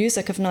Māori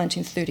Music of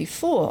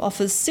 1934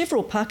 offers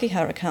several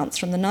Pākehā accounts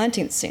from the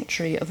 19th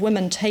century of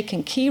women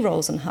taking key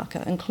roles in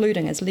haka,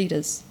 including as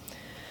leaders.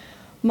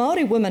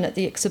 Māori women at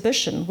the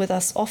exhibition were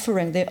thus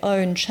offering their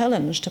own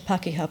challenge to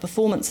Pākehā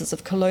performances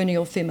of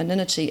colonial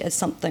femininity as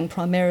something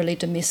primarily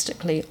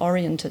domestically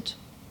oriented.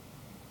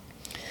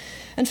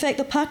 In fact,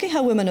 the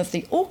Pākehā women of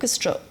the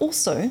orchestra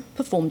also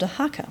performed a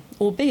haka,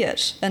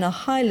 albeit in a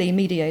highly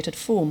mediated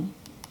form.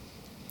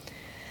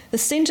 The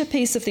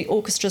centrepiece of the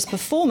orchestra's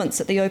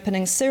performance at the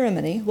opening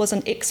ceremony was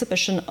an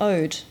exhibition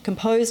ode,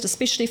 composed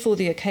especially for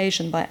the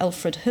occasion by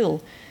Alfred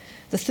Hill,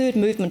 the third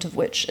movement of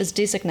which is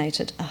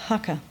designated a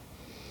haka.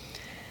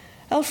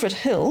 Alfred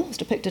Hill,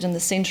 depicted in the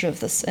centre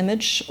of this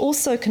image,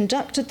 also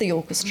conducted the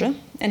orchestra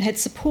and had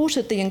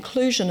supported the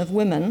inclusion of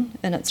women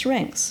in its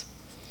ranks.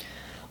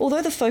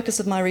 Although the focus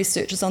of my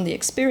research is on the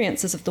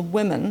experiences of the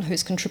women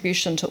whose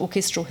contribution to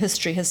orchestral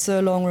history has so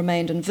long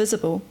remained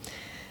invisible,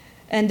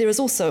 and there is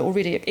also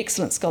already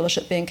excellent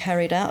scholarship being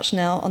carried out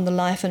now on the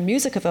life and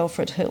music of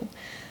Alfred Hill,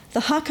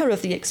 the haka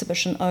of the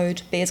exhibition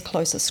ode bears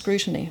closer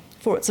scrutiny,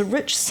 for it's a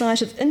rich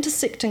site of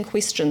intersecting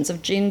questions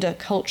of gender,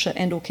 culture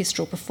and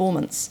orchestral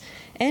performance,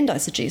 and I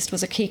suggest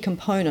was a key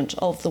component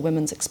of the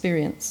women's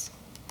experience.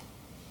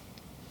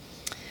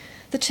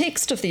 The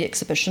text of the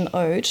exhibition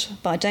ode,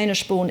 by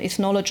Danish-born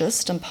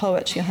ethnologist and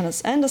poet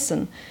Johannes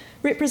Andersen,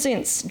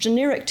 represents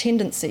generic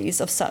tendencies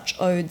of such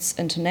odes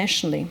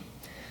internationally.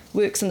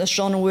 Works in this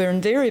genre were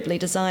invariably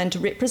designed to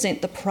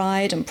represent the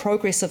pride and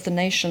progress of the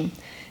nation,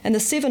 and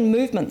the 7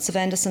 movements of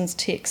Anderson's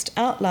text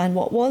outline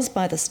what was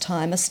by this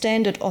time a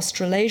standard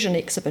Australasian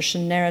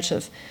exhibition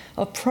narrative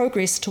of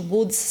progress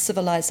towards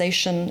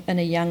civilization in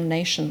a young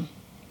nation.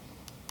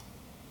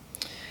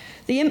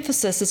 The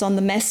emphasis is on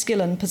the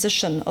masculine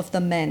position of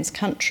the man's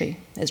country,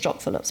 as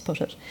Jock Phillips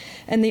put it,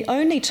 and the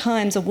only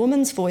times a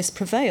woman's voice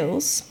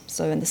prevails,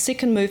 so in the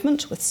second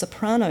movement with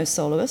soprano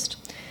soloist,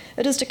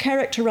 it is to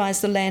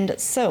characterise the land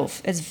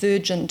itself as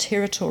virgin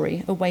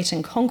territory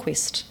awaiting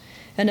conquest,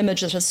 an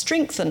image that is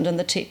strengthened in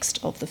the text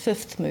of the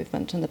 5th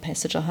movement in the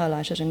passage I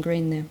highlighted in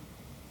green there.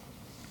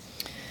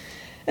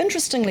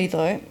 Interestingly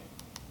though,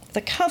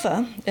 the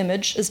cover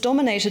image is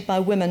dominated by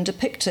women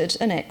depicted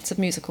in acts of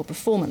musical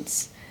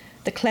performance,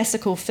 the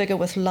classical figure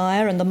with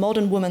lyre and the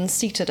modern woman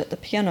seated at the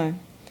piano.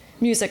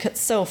 Music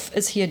itself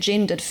is here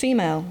gendered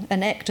female,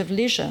 an act of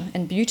leisure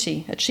and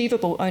beauty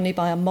achievable only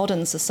by a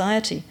modern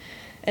society,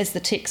 as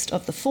the text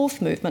of the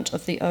 4th movement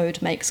of the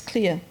ode makes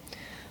clear.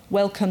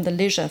 Welcome the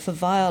leisure for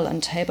viol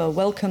and tabor,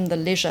 welcome the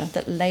leisure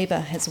that labour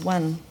has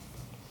won.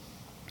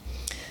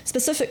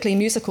 Specifically,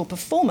 musical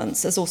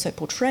performance is also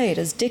portrayed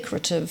as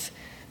decorative,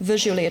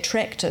 visually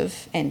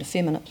attractive and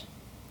effeminate.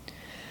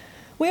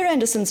 Where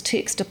Anderson's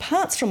text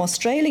departs from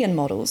Australian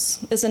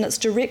models is in its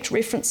direct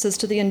references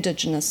to the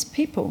Indigenous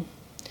people.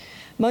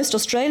 Most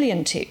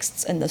Australian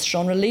texts in this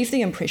genre leave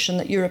the impression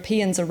that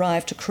Europeans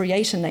arrived to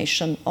create a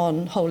nation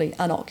on wholly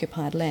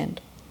unoccupied land.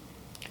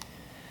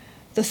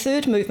 The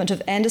 3rd movement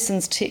of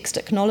Anderson's text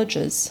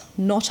acknowledges,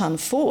 not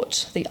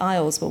unfought, the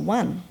Isles were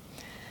won,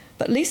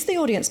 but lest the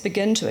audience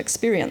begin to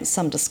experience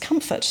some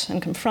discomfort in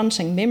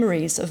confronting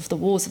memories of the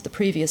wars of the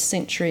previous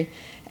century,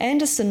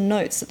 Anderson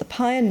notes that the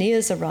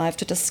pioneers arrived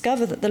to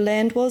discover that the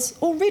land was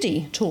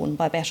already torn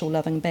by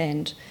battle-loving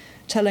band,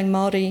 telling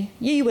Māori,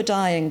 "Ye were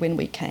dying when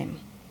we came."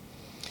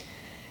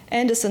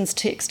 Anderson's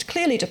text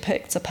clearly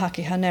depicts a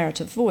Pākehā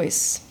narrative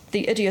voice.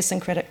 The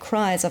idiosyncratic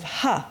cries of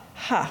ha,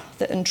 ha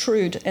that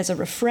intrude as a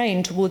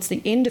refrain towards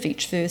the end of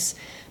each verse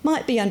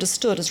might be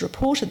understood as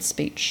reported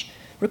speech,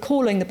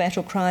 recalling the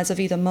battle cries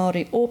of either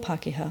Māori or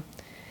Pākehā.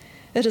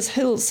 It is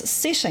Hill's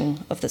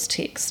setting of this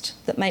text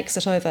that makes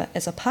it over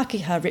as a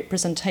Pākehā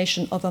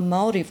representation of a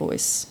Māori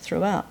voice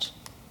throughout.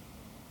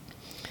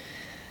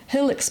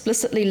 Hill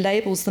explicitly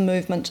labels the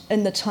movement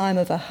in the time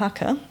of a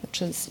haka,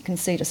 which is, you can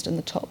see just in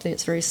the top there,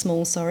 it's very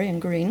small, in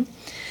green.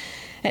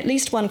 At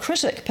least one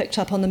critic picked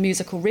up on the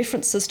musical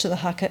references to the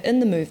haka in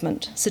the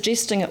movement,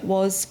 suggesting it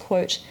was,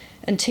 quote,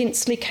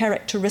 intensely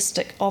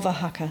characteristic of a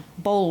haka,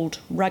 bold,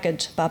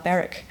 rugged,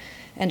 barbaric,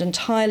 and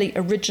entirely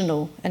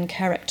original in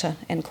character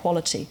and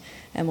quality.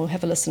 And we'll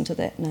have a listen to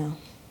that now.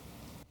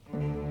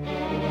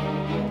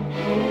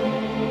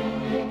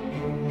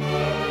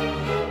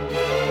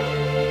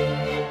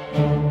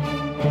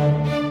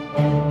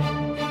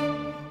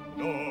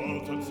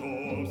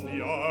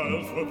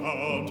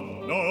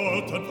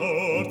 North and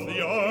forth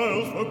the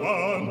Isles were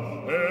won,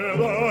 ere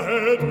the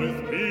head with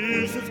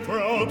peace is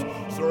crowned,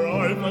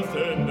 strife must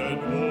end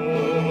and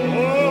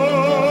war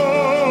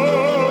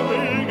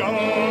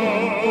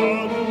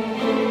begun.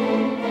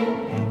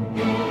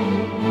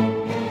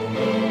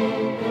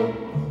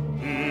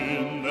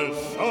 In the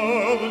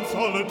southern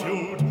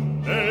solitude,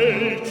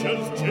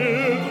 nature's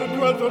children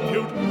dwelt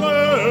repute,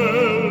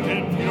 well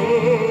in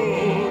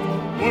feud,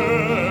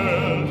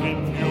 well in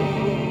feud.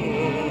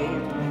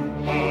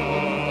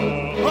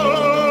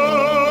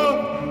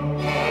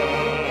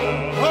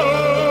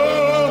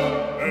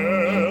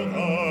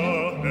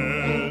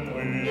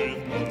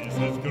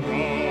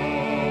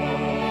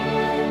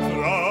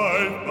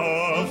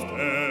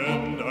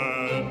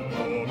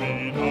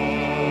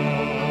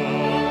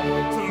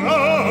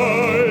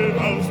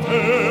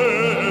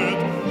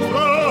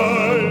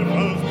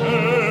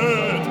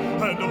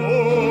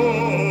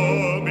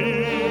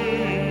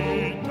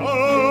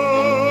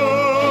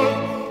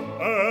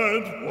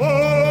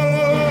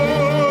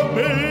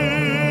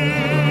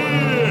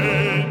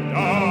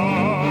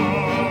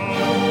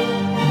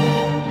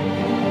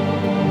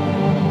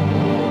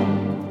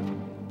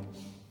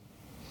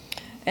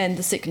 And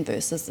the second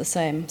verse is the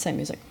same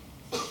music.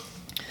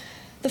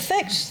 The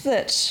fact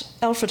that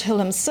Alfred Hill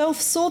himself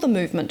saw the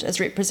movement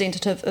as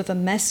representative of a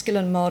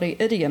masculine Māori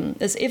idiom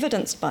is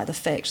evidenced by the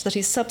fact that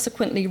he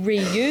subsequently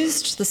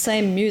reused the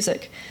same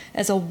music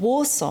as a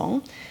war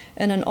song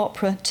in an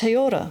opera Te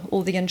Ora,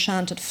 or The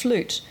Enchanted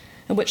Flute,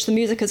 in which the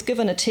music is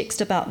given a text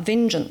about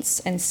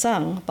vengeance and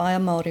sung by a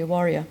Māori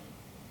warrior.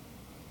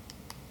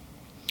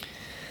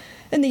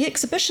 In the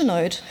exhibition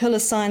ode, Hill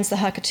assigns the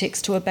haka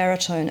text to a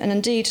baritone, and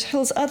indeed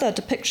Hill's other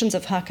depictions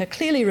of haka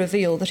clearly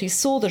reveal that he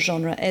saw the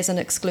genre as an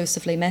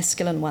exclusively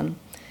masculine one.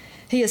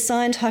 He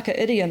assigned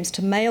haka idioms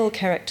to male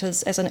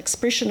characters as an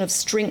expression of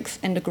strength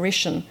and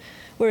aggression,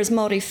 whereas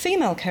Māori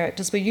female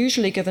characters were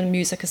usually given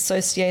music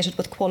associated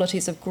with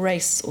qualities of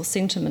grace or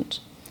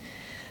sentiment.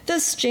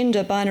 This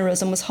gender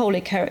binarism was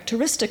wholly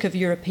characteristic of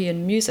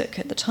European music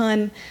at the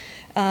time,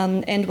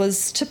 and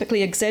was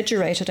typically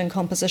exaggerated in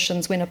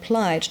compositions when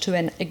applied to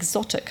an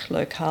exotic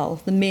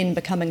locale, the men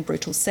becoming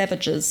brutal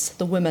savages,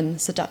 the women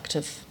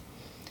seductive.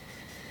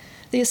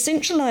 The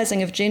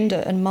essentialising of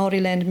gender in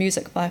Māori land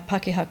music by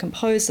Pākehā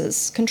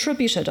composers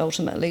contributed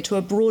ultimately to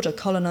a broader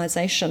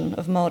colonisation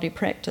of Māori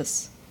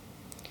practice.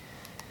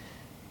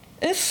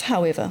 If,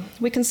 however,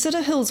 we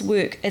consider Hill's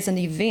work as an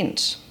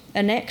event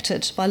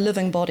enacted by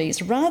living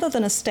bodies rather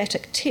than a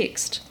static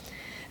text,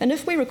 and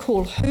if we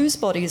recall whose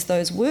bodies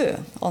those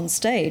were on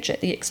stage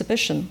at the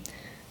exhibition,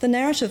 the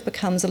narrative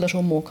becomes a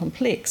little more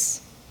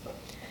complex.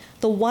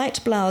 The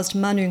white-bloused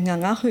manu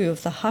ngangahu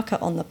of the haka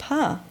on the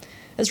pā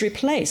is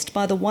replaced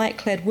by the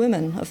white-clad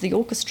women of the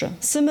orchestra,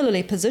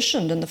 similarly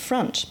positioned in the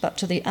front but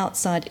to the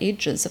outside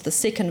edges of the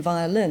second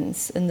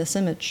violins in this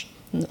image,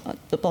 in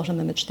the bottom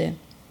image there.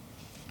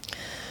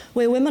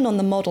 Where women on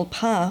the model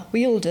pā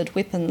wielded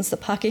weapons, the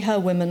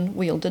Pākehā women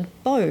wielded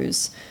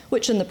bows,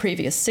 which in the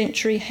previous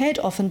century had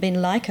often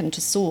been likened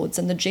to swords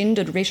in the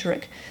gendered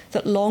rhetoric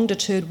that long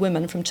deterred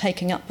women from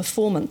taking up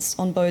performance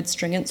on bowed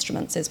string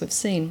instruments, as we've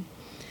seen.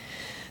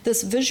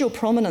 This visual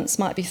prominence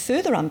might be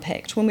further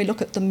unpacked when we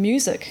look at the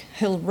music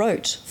Hill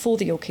wrote for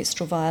the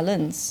orchestral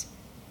violins,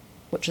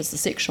 which is the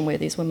section where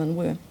these women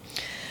were.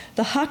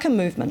 The haka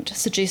movement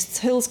suggests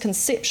Hill's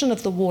conception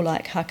of the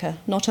warlike haka,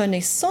 not only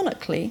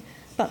sonically,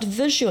 but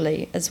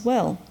visually as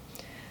well.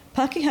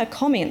 Pākehā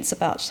comments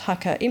about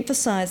haka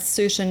emphasised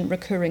certain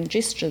recurring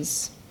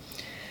gestures.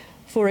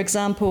 For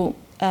example,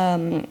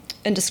 in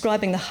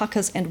describing the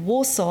hakas and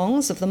war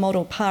songs of the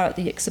model pā at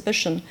the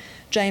exhibition,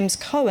 James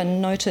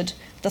Cohen noted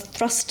the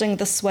thrusting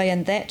this way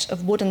and that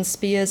of wooden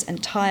spears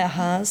and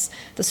taiahas,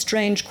 the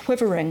strange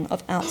quivering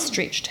of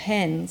outstretched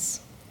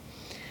hands.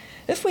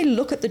 If we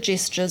look at the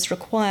gestures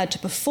required to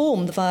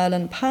perform the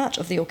violin part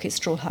of the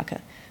orchestral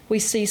haka, we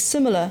see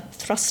similar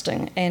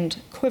thrusting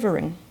and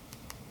quivering.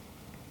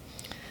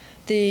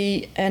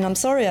 And I'm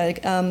sorry I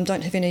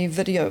don't have any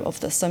video of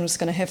this, so I'm just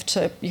going to have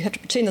to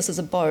pretend this is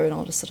a bow and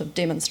I'll just sort of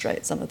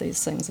demonstrate some of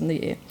these things in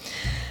the air.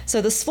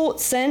 So the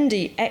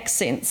Sfortsandi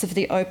accents of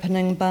the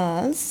opening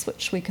bars,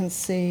 which we can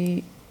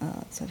see,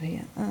 it's over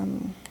here,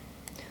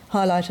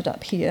 highlighted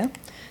up here.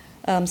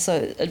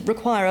 So it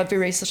require a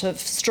very sort of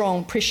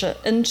strong pressure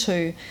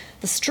into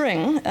the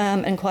string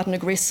and quite an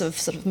aggressive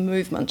sort of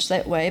movement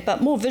that way,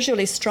 but more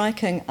visually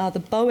striking are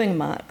the bowing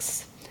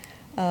marks,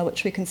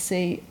 which we can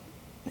see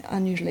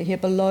unusually here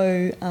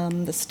below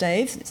the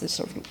stave. It's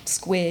sort of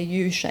square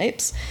U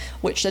shapes,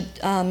 which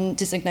are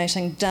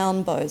designating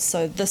down bows,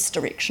 so this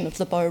direction of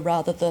the bow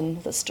rather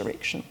than this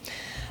direction.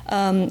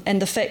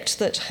 And the fact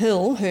that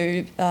Hill,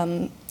 who,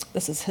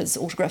 this is his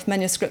autograph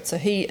manuscript, so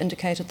he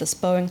indicated this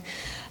bowing,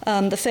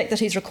 the fact that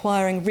he's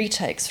requiring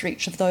retakes for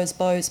each of those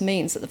bows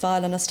means that the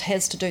violinist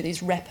has to do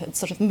these rapid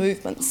sort of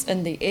movements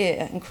in the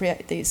air and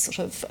create these sort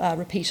of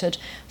repeated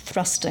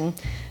thrusting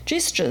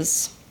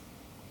gestures.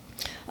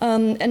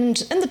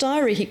 And in the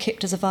diary he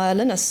kept as a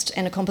violinist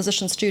and a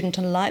composition student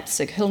in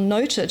Leipzig, Hill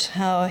noted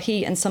how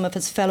he and some of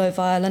his fellow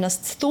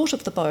violinists thought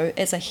of the bow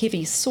as a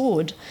heavy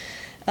sword.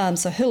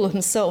 So Hill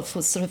himself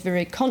was sort of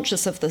very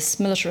conscious of this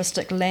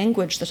militaristic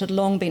language that had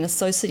long been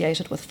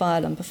associated with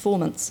violin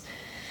performance.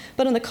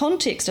 But in the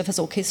context of his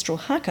orchestral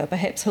haka,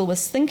 perhaps Hill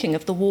was thinking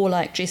of the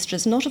warlike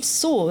gestures not of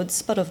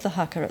swords, but of the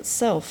haka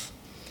itself.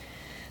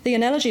 The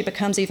analogy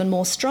becomes even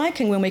more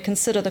striking when we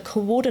consider the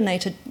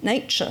coordinated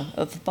nature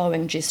of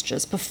bowing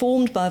gestures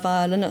performed by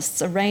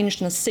violinists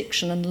arranged in a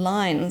section in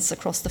lines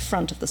across the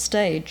front of the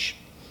stage.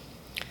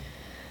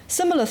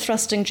 Similar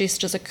thrusting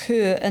gestures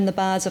occur in the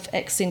bars of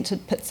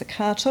accented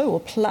pizzicato or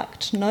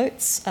plucked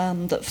notes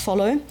that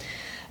follow,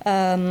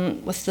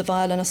 with the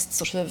violinists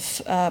sort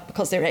of,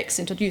 because they're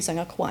accented, using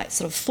a quite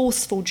sort of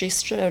forceful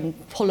gesture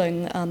and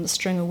pulling the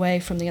string away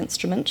from the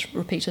instrument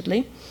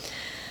repeatedly.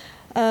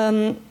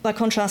 By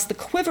contrast, the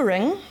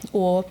quivering,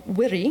 or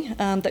wiri,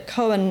 that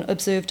Cohen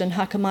observed in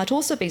haka might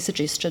also be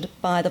suggested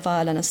by the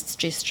violinist's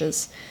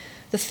gestures.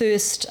 The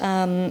first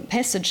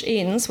passage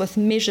ends with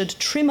measured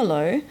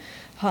tremolo,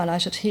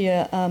 highlighted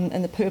here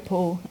in the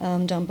purple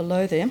down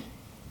below there.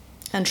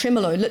 And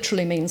tremolo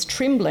literally means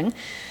trembling,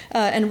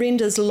 and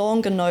renders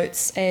longer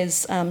notes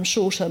as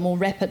shorter, more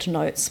rapid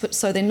notes,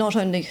 so they're not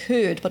only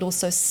heard but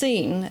also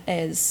seen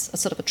as a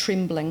sort of a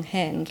trembling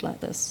hand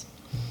like this.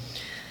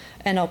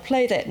 And I'll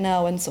play that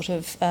now and sort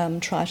of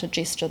try to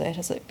gesture that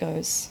as it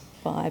goes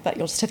by. But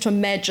you'll just have to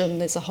imagine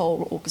there's a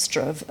whole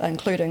orchestra of,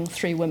 including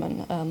 3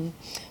 women,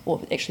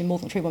 or actually more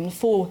than 3 women,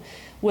 4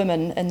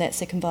 women in that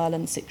second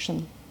violin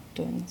section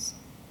doing this.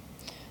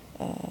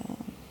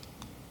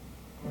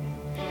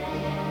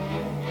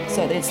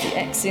 So there's the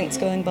accents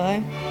going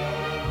by.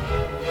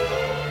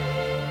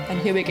 And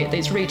here we get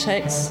these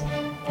retakes.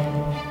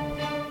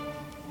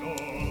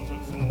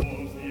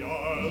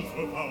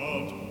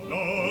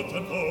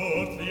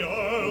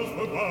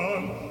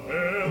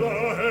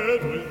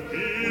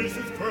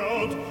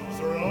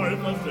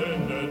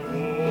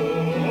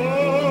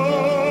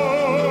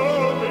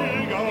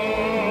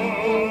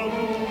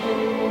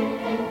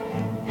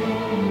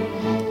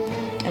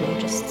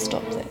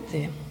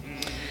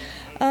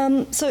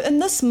 So in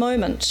this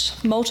moment,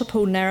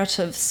 multiple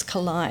narratives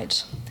collide.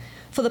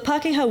 For the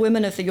Pākehā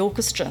women of the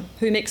orchestra,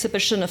 whom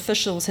exhibition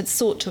officials had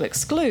sought to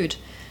exclude,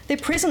 their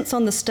presence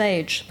on the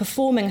stage,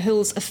 performing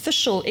Hill's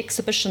official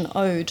exhibition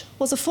ode,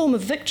 was a form of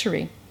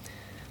victory.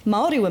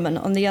 Māori women,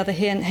 on the other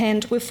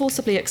hand, were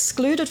forcibly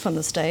excluded from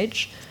the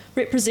stage,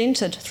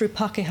 represented through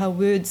Pākehā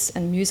words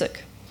and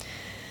music.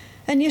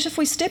 And yet if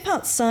we step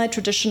outside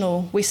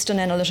traditional Western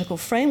analytical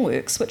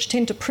frameworks, which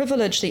tend to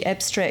privilege the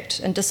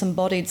abstract and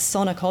disembodied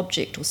sonic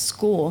object or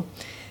score,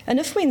 and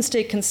if we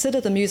instead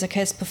consider the music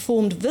as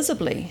performed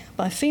visibly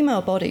by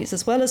female bodies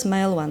as well as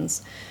male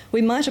ones,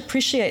 we might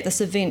appreciate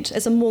this event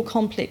as a more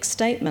complex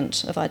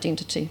statement of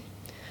identity.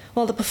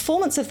 While the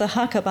performance of the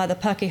haka by the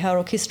Pākehā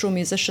orchestral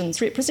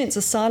musicians represents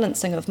a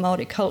silencing of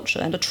Māori culture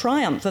and a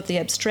triumph of the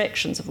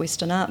abstractions of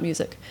Western art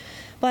music,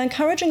 by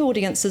encouraging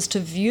audiences to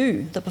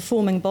view the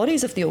performing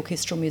bodies of the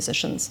orchestral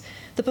musicians,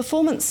 the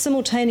performance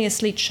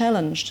simultaneously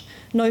challenged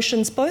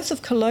notions both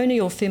of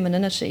colonial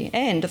femininity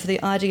and of the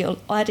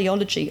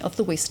ideology of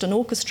the Western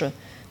orchestra,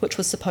 which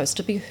was supposed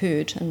to be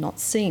heard and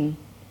not seen.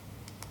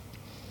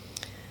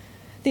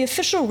 The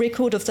official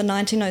record of the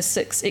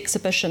 1906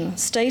 exhibition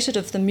stated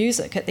of the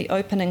music at the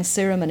opening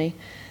ceremony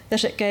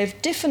that it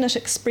gave definite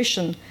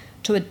expression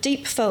to a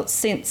deep-felt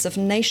sense of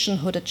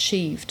nationhood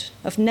achieved,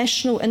 of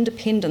national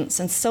independence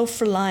and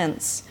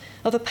self-reliance,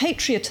 of a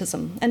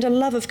patriotism and a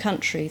love of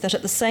country that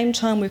at the same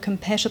time were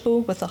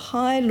compatible with a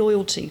high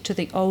loyalty to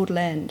the old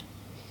land.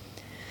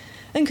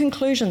 In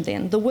conclusion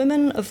then, the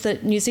women of the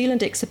New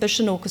Zealand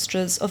exhibition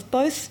orchestras of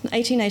both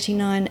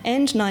 1889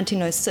 and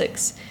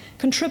 1906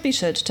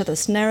 contributed to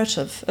this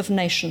narrative of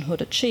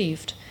nationhood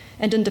achieved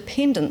and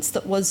independence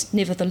that was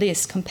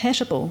nevertheless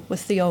compatible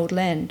with the old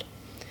land.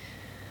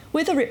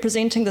 Whether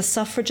representing the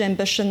suffrage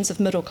ambitions of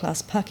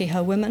middle-class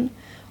Pākehā women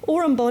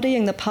or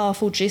embodying the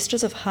powerful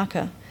gestures of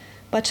haka,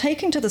 by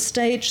taking to the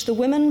stage, the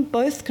women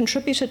both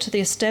contributed to the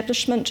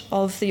establishment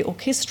of the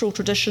orchestral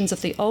traditions of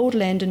the old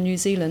land in New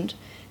Zealand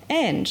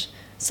and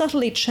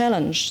subtly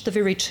challenged the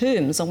very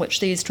terms on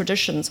which these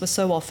traditions were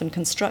so often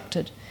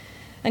constructed,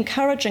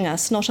 encouraging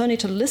us not only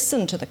to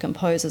listen to the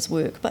composer's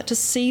work, but to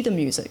see the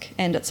music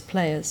and its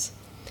players.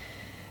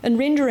 In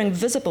rendering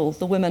visible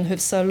the women who've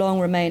so long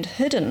remained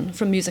hidden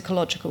from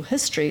musicological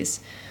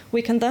histories,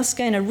 we can thus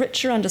gain a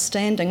richer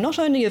understanding not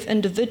only of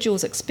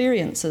individuals'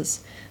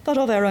 experiences, but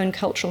of our own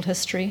cultural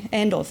history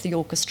and of the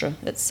orchestra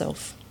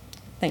itself.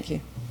 Thank you.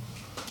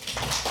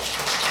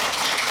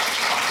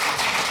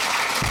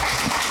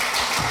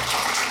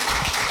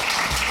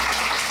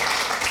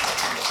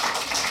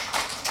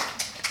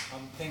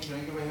 Thank you,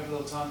 Inga. We have a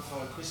little time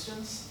for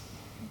questions.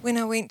 When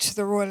I went to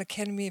the Royal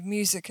Academy of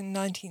Music in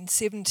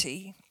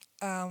 1970,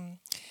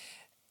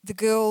 the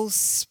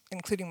girls,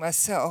 including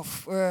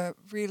myself, were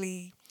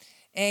really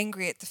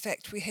angry at the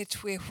fact we had to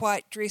wear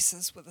white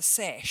dresses with a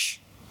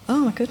sash.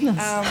 Oh my goodness.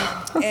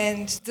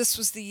 And this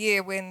was the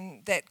year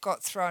when that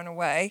got thrown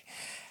away.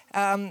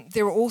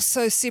 There were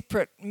also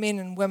separate men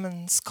and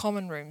women's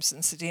common rooms,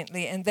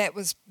 incidentally, and that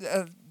was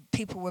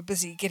people were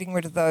busy getting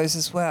rid of those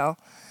as well.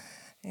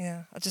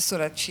 Yeah, I just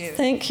thought I'd share that.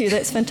 Thank you,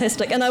 that's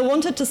fantastic. And I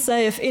wanted to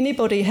say, if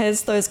anybody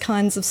has those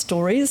kinds of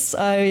stories,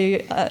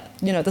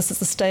 this is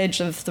the stage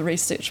of the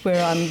research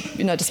where I'm,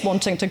 just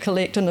wanting to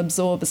collect and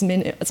absorb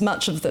as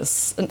much of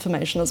this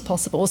information as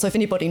possible. Also, if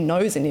anybody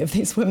knows any of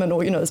these women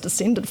or, is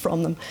descended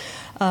from them,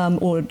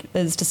 or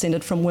is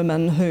descended from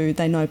women who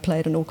they know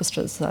played in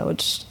orchestras, I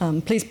would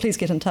please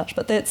get in touch.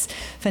 But that's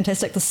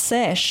fantastic. The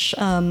sash,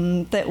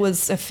 that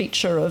was a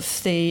feature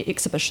of the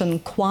exhibition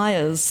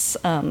choirs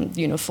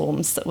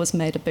uniforms that was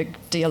made a big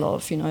deal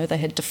of. They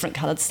had different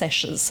coloured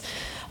sashes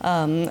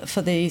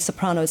for the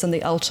sopranos and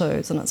the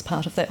altos, and it's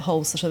part of that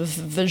whole sort of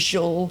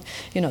visual,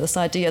 this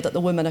idea that the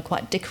women are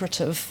quite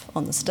decorative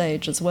on the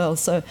stage as well.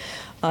 So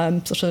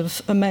I'm sort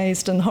of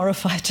amazed and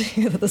horrified to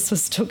hear that this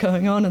was still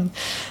going on in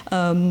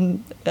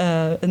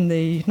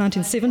the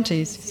 1970s,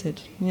 you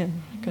said. Yeah,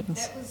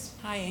 goodness.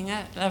 Hi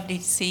Inga, lovely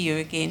to see you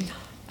again.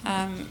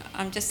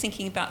 I'm just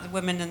thinking about the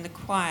women in the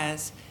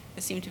choirs.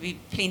 There seem to be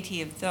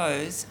plenty of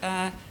those.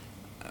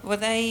 Were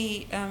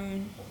they,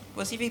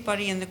 was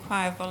everybody in the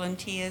choir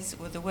volunteers?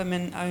 Were the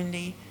women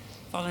only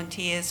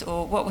volunteers?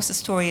 Or what was the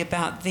story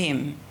about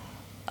them?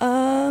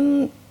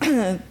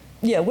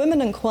 Yeah,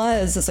 women in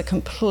choirs is a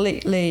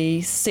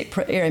completely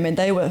separate area. I mean,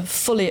 they were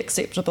fully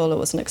acceptable. It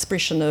was an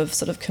expression of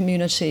sort of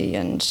community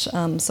and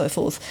so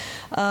forth.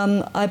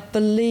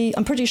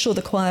 I'm pretty sure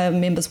the choir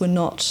members were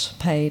not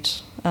paid,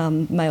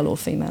 male or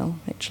female,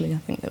 actually. I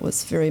think that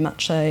was very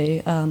much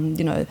a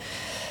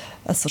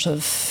sort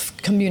of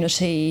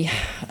community,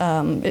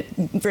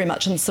 very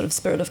much in the sort of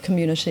spirit of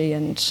community,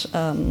 and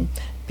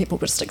people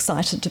were just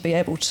excited to be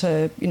able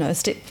to,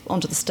 step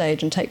onto the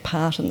stage and take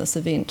part in this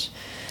event.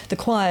 The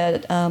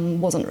choir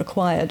wasn't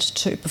required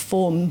to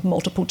perform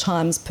multiple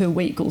times per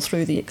week all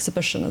through the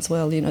exhibition as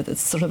well. There's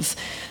sort of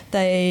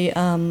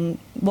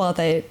while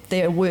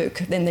their work,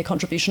 then their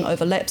contribution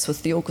overlaps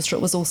with the orchestra,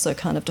 it was also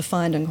kind of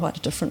defined in quite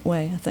a different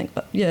way, I think.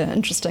 But yeah,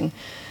 interesting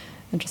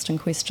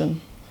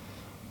question.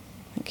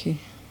 Thank you.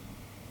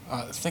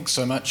 Thanks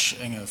so much,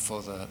 Inga,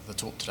 for the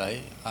talk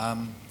today.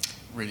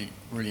 Really,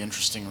 really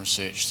interesting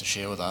research to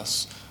share with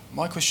us.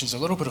 My question is a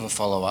little bit of a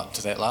follow-up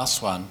to that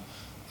last one,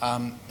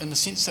 in the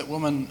sense that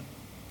women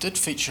did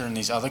feature in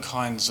these other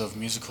kinds of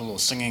musical or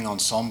singing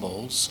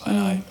ensembles,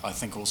 and I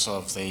think also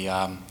of the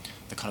kind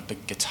of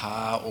big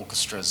guitar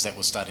orchestras that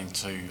were starting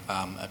to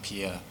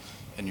appear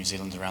in New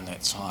Zealand around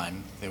that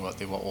time. There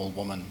were all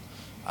woman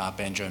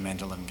banjo,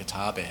 mandolin,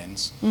 guitar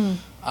bands.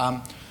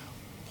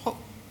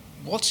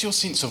 What's your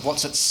sense of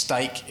what's at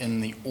stake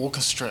in the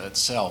orchestra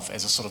itself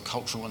as a sort of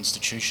cultural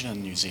institution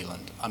in New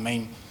Zealand? I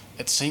mean,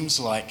 it seems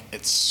like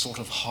it's sort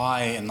of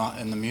high in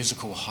the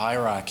musical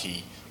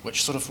hierarchy,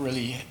 which sort of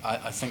really,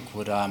 I think,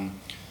 would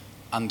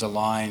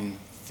underline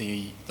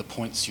the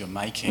points you're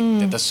making,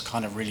 that this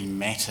kind of really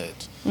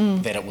mattered,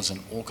 that it was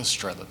an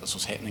orchestra that this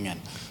was happening in.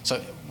 So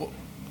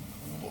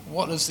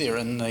what is there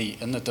in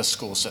the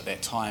discourse at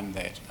that time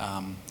that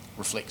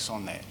reflects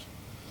on that?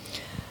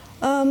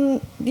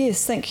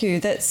 Yes, thank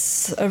you.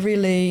 That's a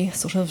really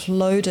sort of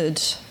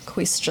loaded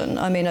question.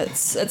 I mean,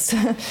 it's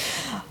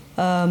how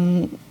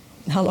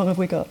long have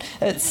we got?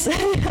 It's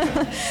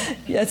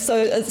yeah. So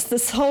it's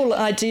this whole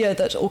idea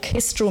that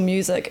orchestral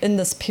music in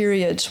this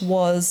period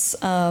was.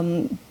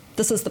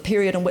 This is the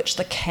period in which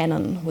the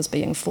canon was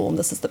being formed.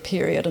 This is the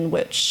period in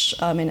which,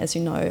 I mean, as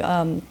you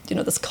know,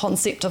 this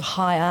concept of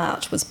high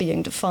art was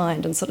being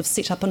defined and sort of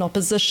set up in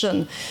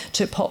opposition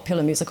to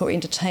popular music or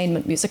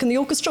entertainment music. And the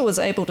orchestra was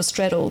able to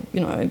straddle,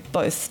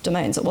 both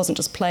domains. It wasn't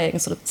just playing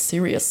sort of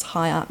serious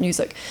high art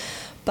music,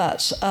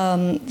 but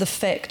the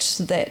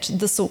fact that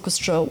this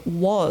orchestra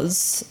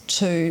was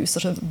to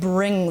sort of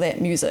bring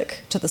that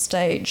music to the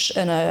stage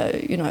in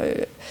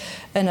a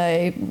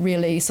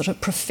really sort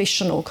of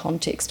professional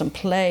context and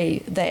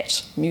play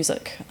that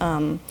music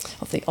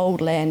of the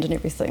old land and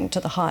everything to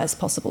the highest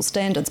possible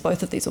standards,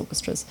 both of these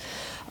orchestras,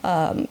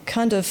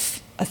 kind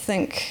of, I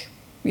think,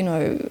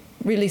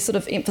 really sort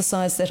of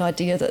emphasise that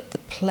idea that the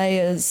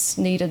players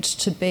needed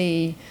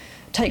to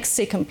take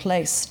second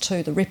place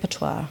to the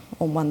repertoire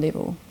on one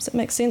level. Does that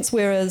make sense?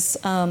 Whereas,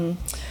 some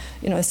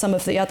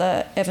of the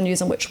other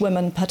avenues in which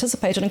women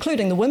participated,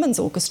 including the women's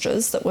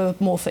orchestras that were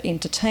more for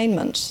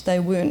entertainment, they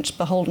weren't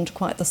beholden to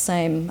quite the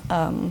same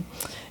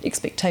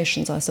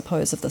expectations, I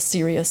suppose, of the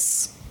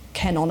serious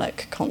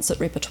canonic concert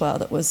repertoire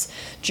that was,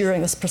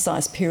 during this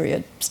precise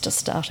period, just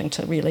starting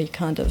to really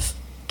kind of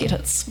get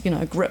its,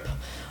 grip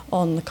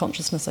on the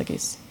consciousness, I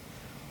guess.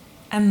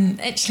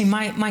 Actually,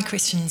 my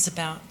question's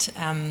about,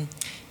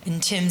 in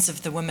terms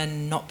of the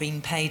women not being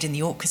paid in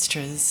the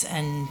orchestras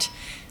and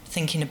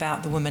thinking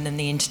about the women in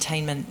the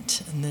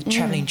entertainment and the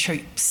travelling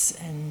troupes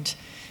and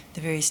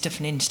the various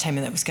different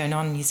entertainment that was going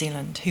on in New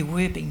Zealand who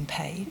were being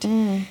paid,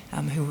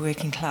 who were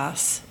working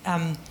class.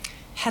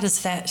 How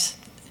does that,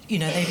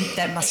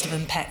 that must have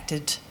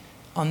impacted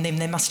on them?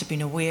 They must have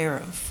been aware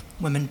of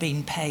women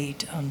being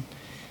paid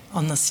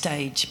on the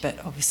stage,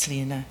 but obviously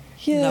in a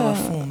lower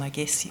form, I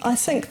guess. I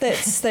think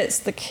that's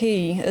the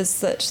key,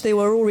 is that there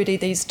were already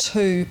these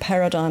two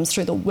paradigms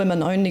through the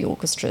women-only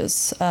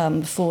orchestras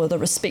for the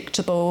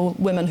respectable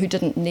women who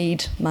didn't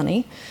need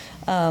money,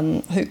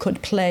 who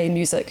could play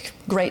music,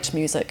 great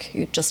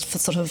music, just for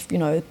sort of,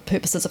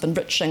 purposes of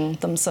enriching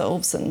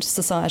themselves and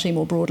society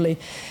more broadly,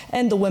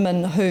 and the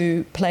women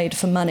who played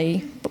for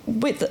money.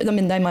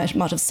 They might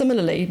have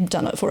similarly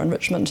done it for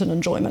enrichment and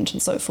enjoyment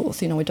and so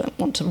forth. We don't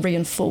want to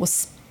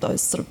reinforce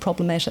those sort of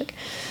problematic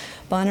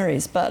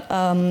binaries, but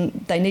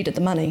they needed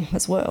the money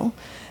as well.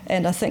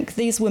 And I think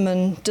these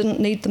women didn't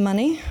need the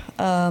money.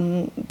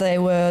 They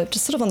were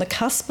just sort of on the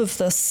cusp of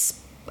this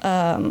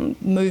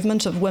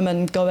movement of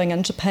women going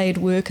into paid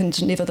work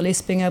and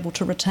nevertheless being able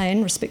to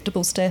retain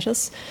respectable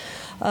status.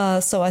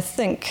 So I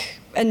think,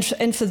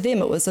 and for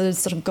them it was a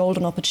sort of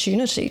golden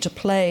opportunity to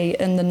play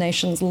in the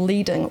nation's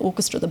leading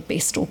orchestra, the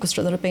best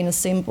orchestra that had been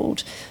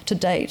assembled to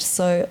date.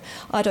 So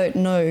I don't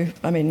know,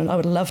 I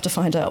would love to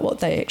find out what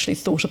they actually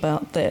thought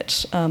about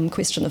that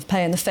question of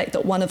pay, and the fact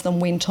that one of them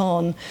went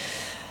on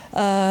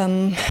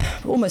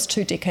almost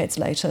 2 decades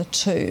later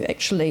to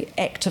actually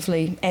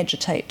actively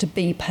agitate to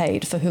be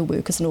paid for her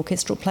work as an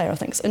orchestral player, I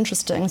think is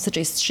interesting.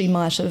 Suggests she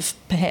might have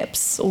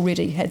perhaps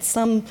already had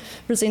some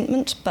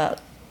resentment,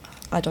 but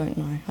I don't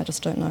know. I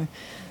just don't know.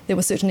 There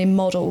were certainly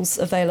models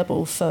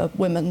available for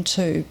women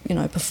to,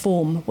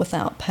 perform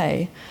without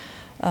pay.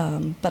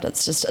 But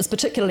it's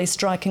particularly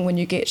striking when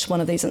you get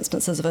one of these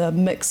instances of a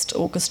mixed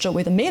orchestra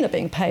where the men are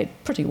being paid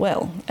pretty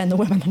well and the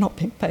women are not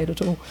being paid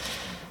at all.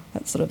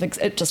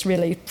 It just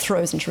really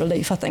throws into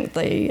relief, I think,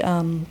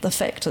 the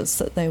factors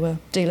that they were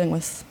dealing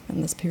with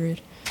in this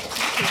period.